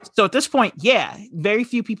 Right. So at this point, very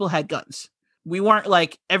few people had guns. We weren't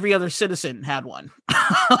like every other citizen had one.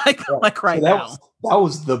 like right now. That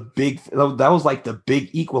was like the big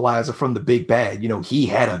equalizer from the big bad. He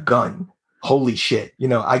had a gun. Holy shit.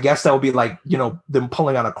 I guess that would be like, them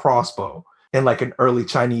pulling out a crossbow in like an early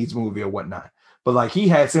Chinese movie or whatnot. But like he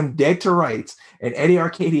has him dead to rights, and Eddie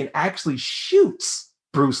Arcadian actually shoots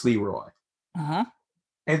Bruce Leroy. And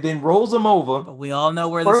then rolls him over. But we all know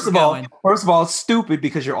where this is going. First of all, it's stupid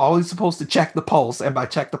because you're always supposed to check the pulse. And by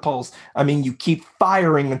check the pulse, I mean you keep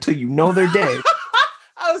firing until you know they're dead.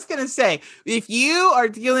 I was going to say, if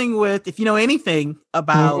you know anything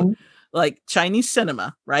about like Chinese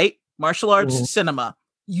cinema, right? Martial arts cinema,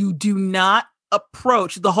 you do not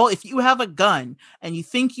approach if you have a gun and you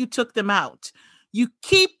think you took them out, you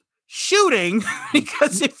keep shooting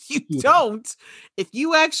because if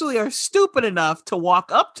you actually are stupid enough to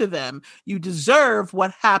walk up to them, you deserve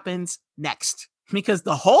what happens next. Because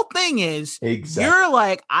the whole thing is, you're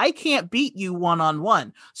like, I can't beat you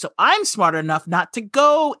one-on-one. So I'm smart enough not to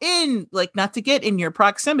go in, like not to get in your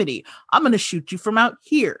proximity. I'm going to shoot you from out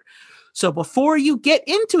here. So before you get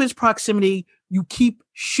into his proximity, you keep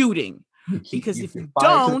shooting. Because if you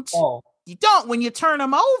don't, when you turn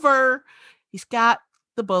him over, he's got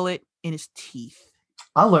the bullet in his teeth.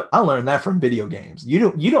 I learned that from video games.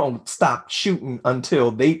 You don't stop shooting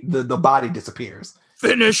until the body disappears.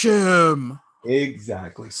 Finish him.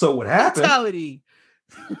 Exactly. So what happened? Fatality.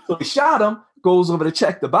 So he shot him, goes over to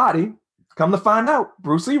check the body. Come to find out,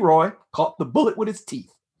 Bruce Leroy caught the bullet with his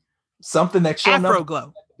teeth. Something that showed Afro up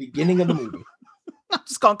glow at the beginning of the movie. I'm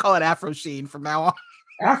just gonna call it Afro Sheen from now on.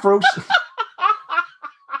 Afro Sheen.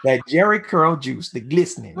 That Jerry curl juice, the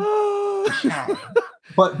glistening. The shine.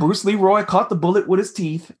 But Bruce Leroy caught the bullet with his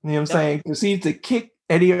teeth. You know what I'm saying? Proceeded to kick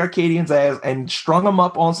Eddie Arcadian's ass and strung him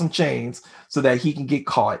up on some chains so that he can get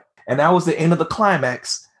caught. And that was the end of the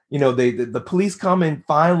climax. You know, the police come and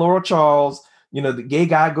find Laura Charles. You know, the gay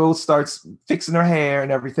guy starts fixing her hair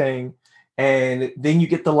and everything. And then you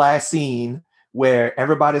get the last scene where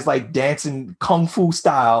everybody's like dancing kung fu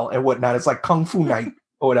style and whatnot. It's like kung fu night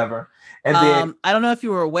or whatever. And then I don't know if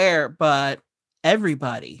you were aware, but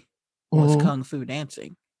everybody was kung fu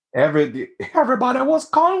dancing. Everybody was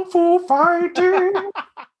kung fu fighting.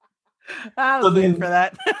 I was waiting for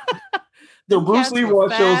that. So Bruce Leroy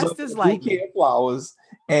shows up with a bouquet of flowers,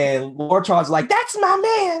 and Laura Charles is like, "That's my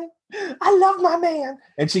man. I love my man."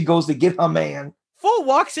 And she goes to get her man. Fool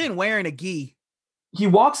walks in wearing a gi. He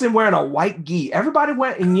walks in wearing a white gi. Everybody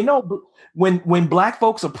went, and you know, when black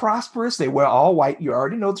folks are prosperous, they wear all white. You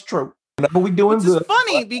already know the trope. But we doing good. It's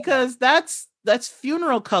funny because that's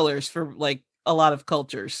funeral colors for like a lot of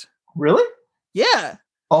cultures. Really? Yeah.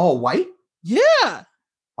 All white? Yeah.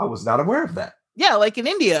 I was not aware of that. Yeah, like in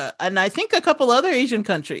India, and I think a couple other Asian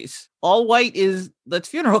countries. All white that's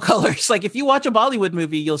funeral colors. Like if you watch a Bollywood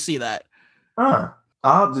movie, you'll see that. I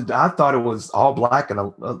thought it was all black in a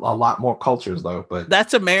lot more cultures though. But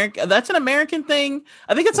that's American. That's an American thing.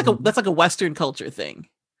 I think it's like that's like a Western culture thing.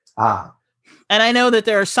 And I know that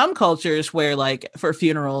there are some cultures where, like, for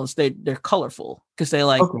funerals, they're colorful because they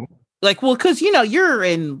because you know you're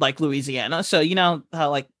in like Louisiana, so you know how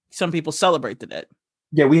like some people celebrate the dead.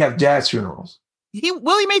 Yeah, we have jazz funerals.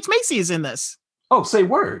 William H. Macy is in this. Oh, say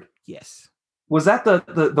word. Yes. Was that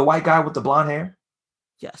the white guy with the blonde hair?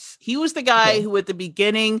 Yes, he was the guy who at the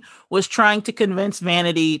beginning was trying to convince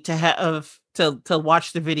Vanity to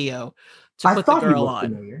watch the video to put the girl on.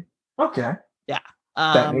 Familiar. Okay. Yeah.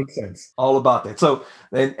 That makes sense. All about that. So,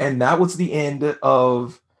 and that was the end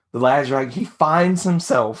of The Last Dragon. He finds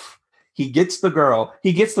himself. He gets the girl.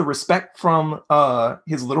 He gets the respect from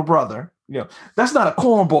his little brother. You know, that's not a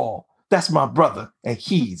cornball. That's my brother, and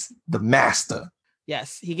he's the master.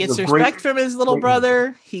 Yes, he gets respect from his little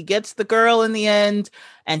brother. He gets the girl in the end,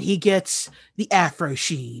 and he gets the Afro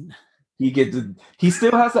Sheen. He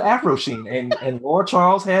still has the Afro Sheen, and Laura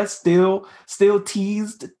Charles has still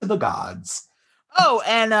teased the gods. Oh,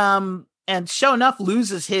 and sure enough,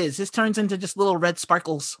 loses his. His turns into just little red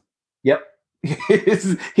sparkles. Yep.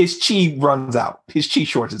 His chi runs out. His chi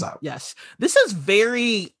shorts is out. Yes. This is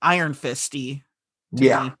very Iron Fisty.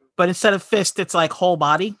 Yeah. Me. But instead of fist, it's like whole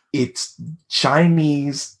body. It's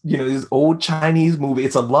Chinese, you know, this old Chinese movie.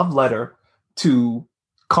 It's a love letter to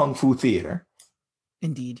Kung Fu theater.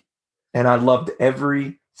 Indeed. And I loved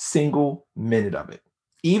every single minute of it.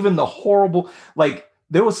 Even the horrible, like,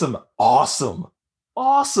 there was some awesome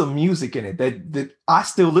music in it that I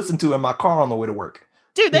still listen to in my car on the way to work.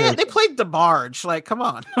 Dude, they played The Barge. Like, come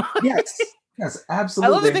on. Yes, absolutely.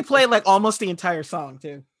 I love that they played like almost the entire song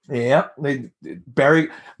too. Yeah,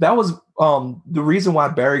 that was the reason why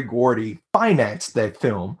Barry Gordy financed that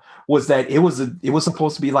film was that it was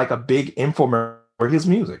supposed to be like a big infomercial for his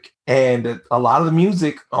music, and a lot of the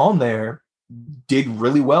music on there did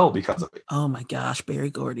really well because of it. Oh my gosh, Barry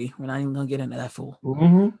Gordy. We're not even gonna get into that fool.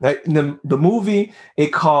 Mm-hmm. The movie,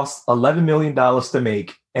 it cost $11 million to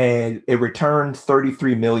make, and it returned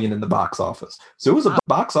 $33 million in the box office. So it was a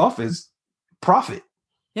box office profit.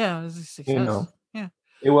 Yeah, it was a success. You know, yeah,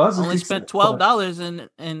 it was. Only spent $12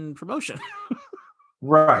 in promotion.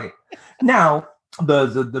 Right. Now,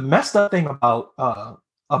 the messed up thing about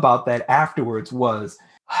that afterwards was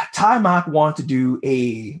Ty Mach wanted to do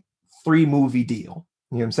a 3-movie deal.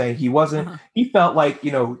 You know what I'm saying? He wasn't, he felt like he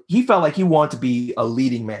wanted to be a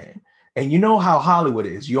leading man. And you know how Hollywood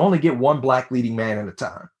is. You only get one black leading man at a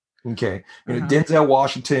time. Okay. You know, Denzel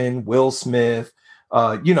Washington, Will Smith,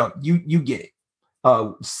 you know, you get it.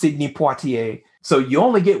 Sidney Poitier. So you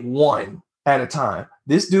only get one at a time.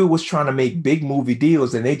 This dude was trying to make big movie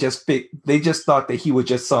deals, and they just thought that he was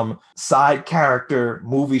just some side character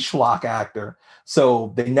movie schlock actor.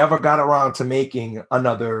 So they never got around to making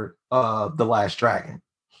another The Last Dragon.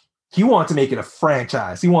 He wanted to make it a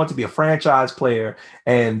franchise. He wanted to be a franchise player,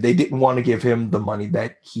 and they didn't want to give him the money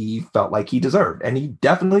that he felt like he deserved, and he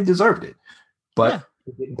definitely deserved it. But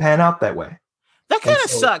it didn't pan out that way. That kind of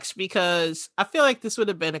sucks because I feel like this would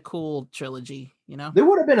have been a cool trilogy, you know? There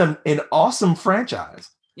would have been an awesome franchise.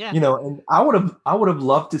 Yeah. You know, and I would have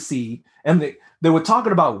loved to see, and they were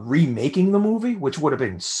talking about remaking the movie, which would have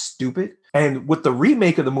been stupid. And with the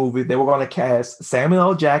remake of the movie, they were going to cast Samuel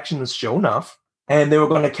L. Jackson as Sho'nuff, and they were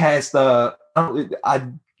going to cast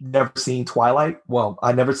I'd never seen Twilight. Well,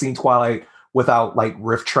 I'd never seen Twilight without like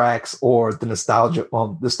riff tracks or the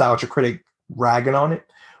nostalgia critic ragging on it.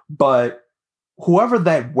 But whoever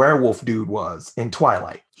that werewolf dude was in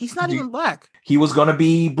Twilight, he's not even black. He was going to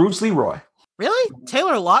be Bruce Leroy. Really?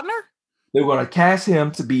 Taylor Lautner? They were going to cast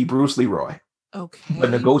him to be Bruce Leroy. Okay.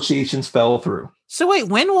 But negotiations fell through. So wait,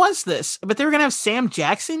 when was this? But they were going to have Sam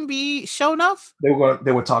Jackson be Sho'nuff? They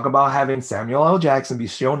were talking about having Samuel L. Jackson be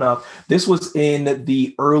Sho'nuff. This was in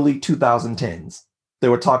the early 2010s. They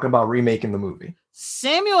were talking about remaking the movie.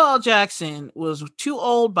 Samuel L. Jackson was too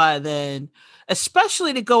old by then,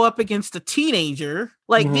 especially to go up against a teenager.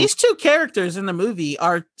 Like these two characters in the movie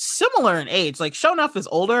are similar in age. Like Sho'nuff is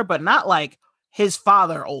older, but not like his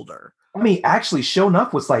father older. I mean, actually,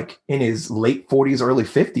 Sho'nuff was like in his late 40s, early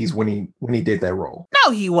 50s when he did that role.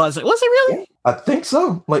 No, he wasn't. Was he really? Yeah, I think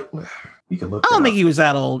so. Like, you can look. I don't think he was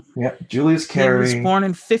that old. Yeah, Julius Carry. He was born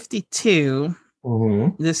in 52.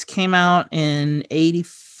 This came out in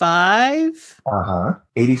 85.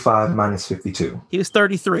 85 minus 52. He was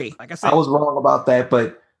 33. Like I said, I was wrong about that,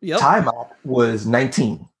 but Time Out was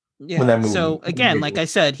 19 when that movie. So again, like I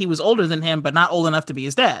said, he was older than him, but not old enough to be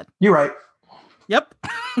his dad. You're right. Yep.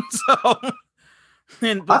 So,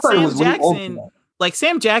 but Sam Jackson, like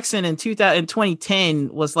Sam Jackson in 2010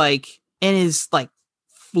 was like in his like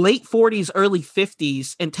late 40s, early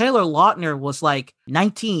 50s, and Taylor Lautner was like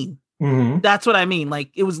 19. That's what I mean. Like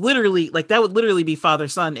it was literally like that would literally be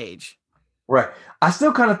father-son age. Right. I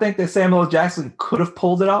still kind of think that Samuel L. Jackson could have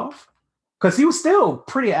pulled it off because he was still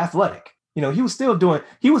pretty athletic. You know, he was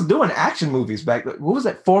doing action movies back then. What was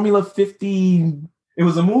that? Formula 50. It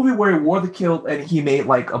was a movie where he wore the kilt and he made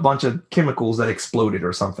like a bunch of chemicals that exploded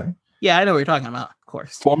or something. Yeah, I know what you're talking about. Of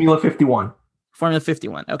course. Formula 51. Formula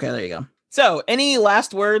 51. Okay, there you go. So, any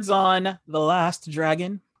last words on The Last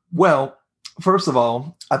Dragon? Well, first of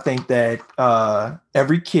all, I think that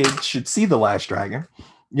every kid should see The Last Dragon.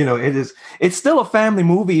 You know, it's still a family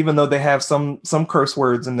movie, even though they have some curse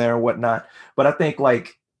words in there or whatnot. But I think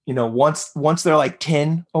like, you know, once they're like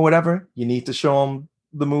 10 or whatever, you need to show them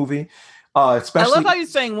the movie. Especially, I love how you're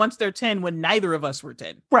saying once they're 10 when neither of us were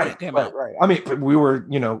 10. Right. I mean, we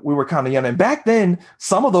were kind of young. And back then,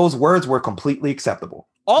 some of those words were completely acceptable.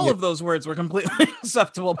 All of those words were completely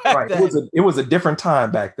acceptable back then. It was a different time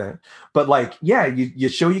back then. But like, yeah, you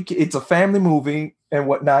show it's a family movie and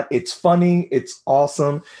whatnot. It's funny. It's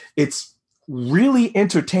awesome. It's really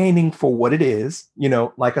entertaining for what it is. You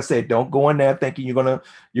know, like I said, don't go in there thinking you're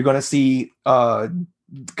gonna see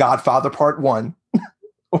Godfather Part 1.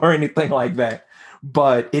 Or anything like that.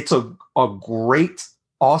 But it's a great,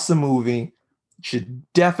 awesome movie. Should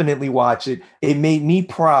definitely watch it. It made me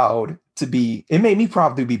proud to be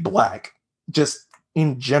black, just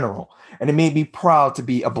in general. And it made me proud to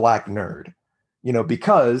be a black nerd, you know,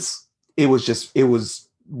 because it was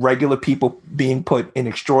regular people being put in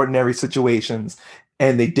extraordinary situations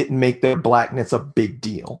and they didn't make their blackness a big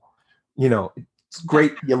deal. You know, it's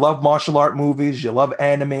great. You love martial art movies, you love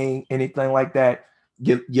anime, anything like that.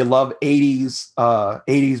 You love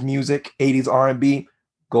 80s music, 80s R&B.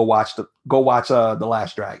 Go watch The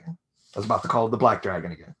Last Dragon. I was about to call it The Black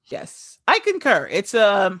Dragon again. Yes, I concur. It's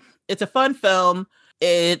a fun film.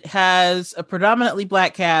 It has a predominantly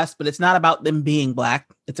black cast, but it's not about them being black.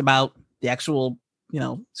 It's about the actual, you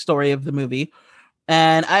know, story of the movie.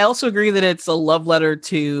 And I also agree that it's a love letter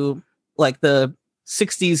to like the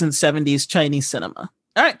 60s and 70s Chinese cinema.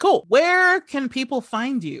 All right, cool. Where can people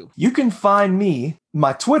find you? You can find me.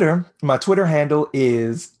 My Twitter handle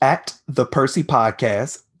is @ThePercy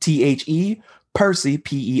Podcast. THE Percy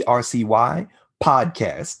PERCY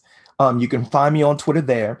podcast. You can find me on Twitter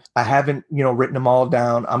there. I haven't, written them all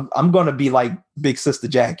down. I'm gonna be like Big Sister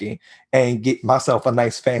Jackie and get myself a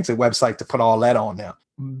nice fancy website to put all that on now.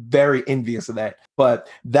 Very envious of that. But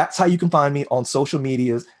that's how you can find me on social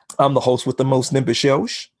medias. I'm the host with the most Nimbus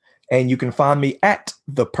shows. And you can find me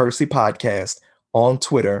 @The Percy Podcast on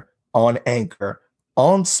Twitter, on Anchor,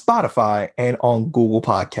 on Spotify, and on Google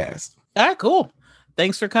Podcasts. All right, cool.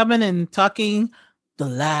 Thanks for coming and talking The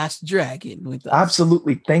Last Dragon with us.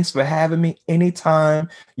 Absolutely. Thanks for having me. Anytime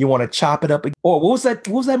you want to chop it up. Or what was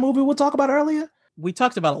that movie we'll talk about earlier? We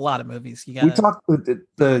talked about a lot of movies. We talked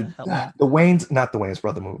the Wayans, not the Wayans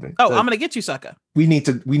brother movie. Oh, I'm gonna get you, sucker. We need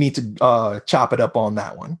to chop it up on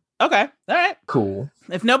that one. Okay. All right. Cool.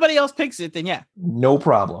 If nobody else picks it, then yeah. No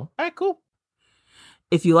problem. All right, cool.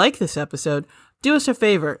 If you like this episode, do us a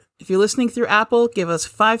favor. If you're listening through Apple, give us a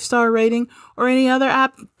 5-star rating, or any other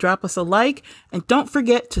app, drop us a like, and don't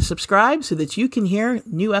forget to subscribe so that you can hear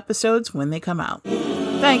new episodes when they come out.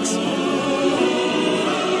 Thanks.